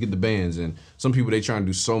out. Let's get the bands. And some people, they try and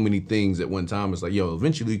do so many things at one time. It's like, yo,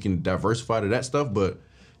 eventually you can diversify to that stuff, but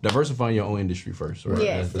diversifying your own industry first, right?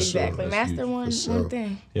 Yes, exactly. Master one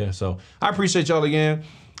thing. Yeah, so I appreciate y'all again.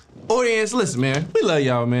 Audience, listen, man, we love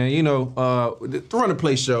y'all, man. The Run the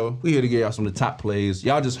Play show, we here to get y'all some of the top plays.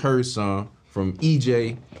 Y'all just heard some from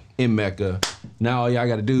EJ and Mecca. Now all y'all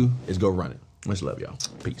got to do is go run it. Much love, y'all.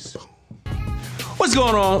 Peace. What's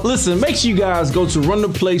going on? Listen, make sure you guys go to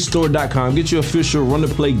runtheplaystore.com. Get your official Run the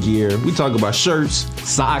Play gear. We talk about shirts,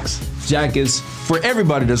 socks, jackets for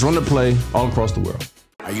everybody that's Run the Play all across the world.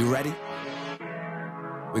 Are you ready?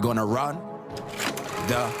 We're gonna run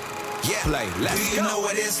the play. Let's go. Do you know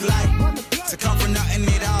what it's like to come from nothing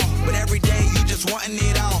at all, but every day you just wanting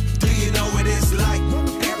it all? Do you know what it's like?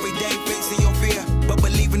 Every day facing your fear, but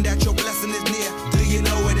believing that your blessing is near. Do you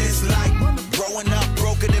know what it's like? Growing up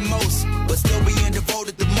broken than most, but still being devoted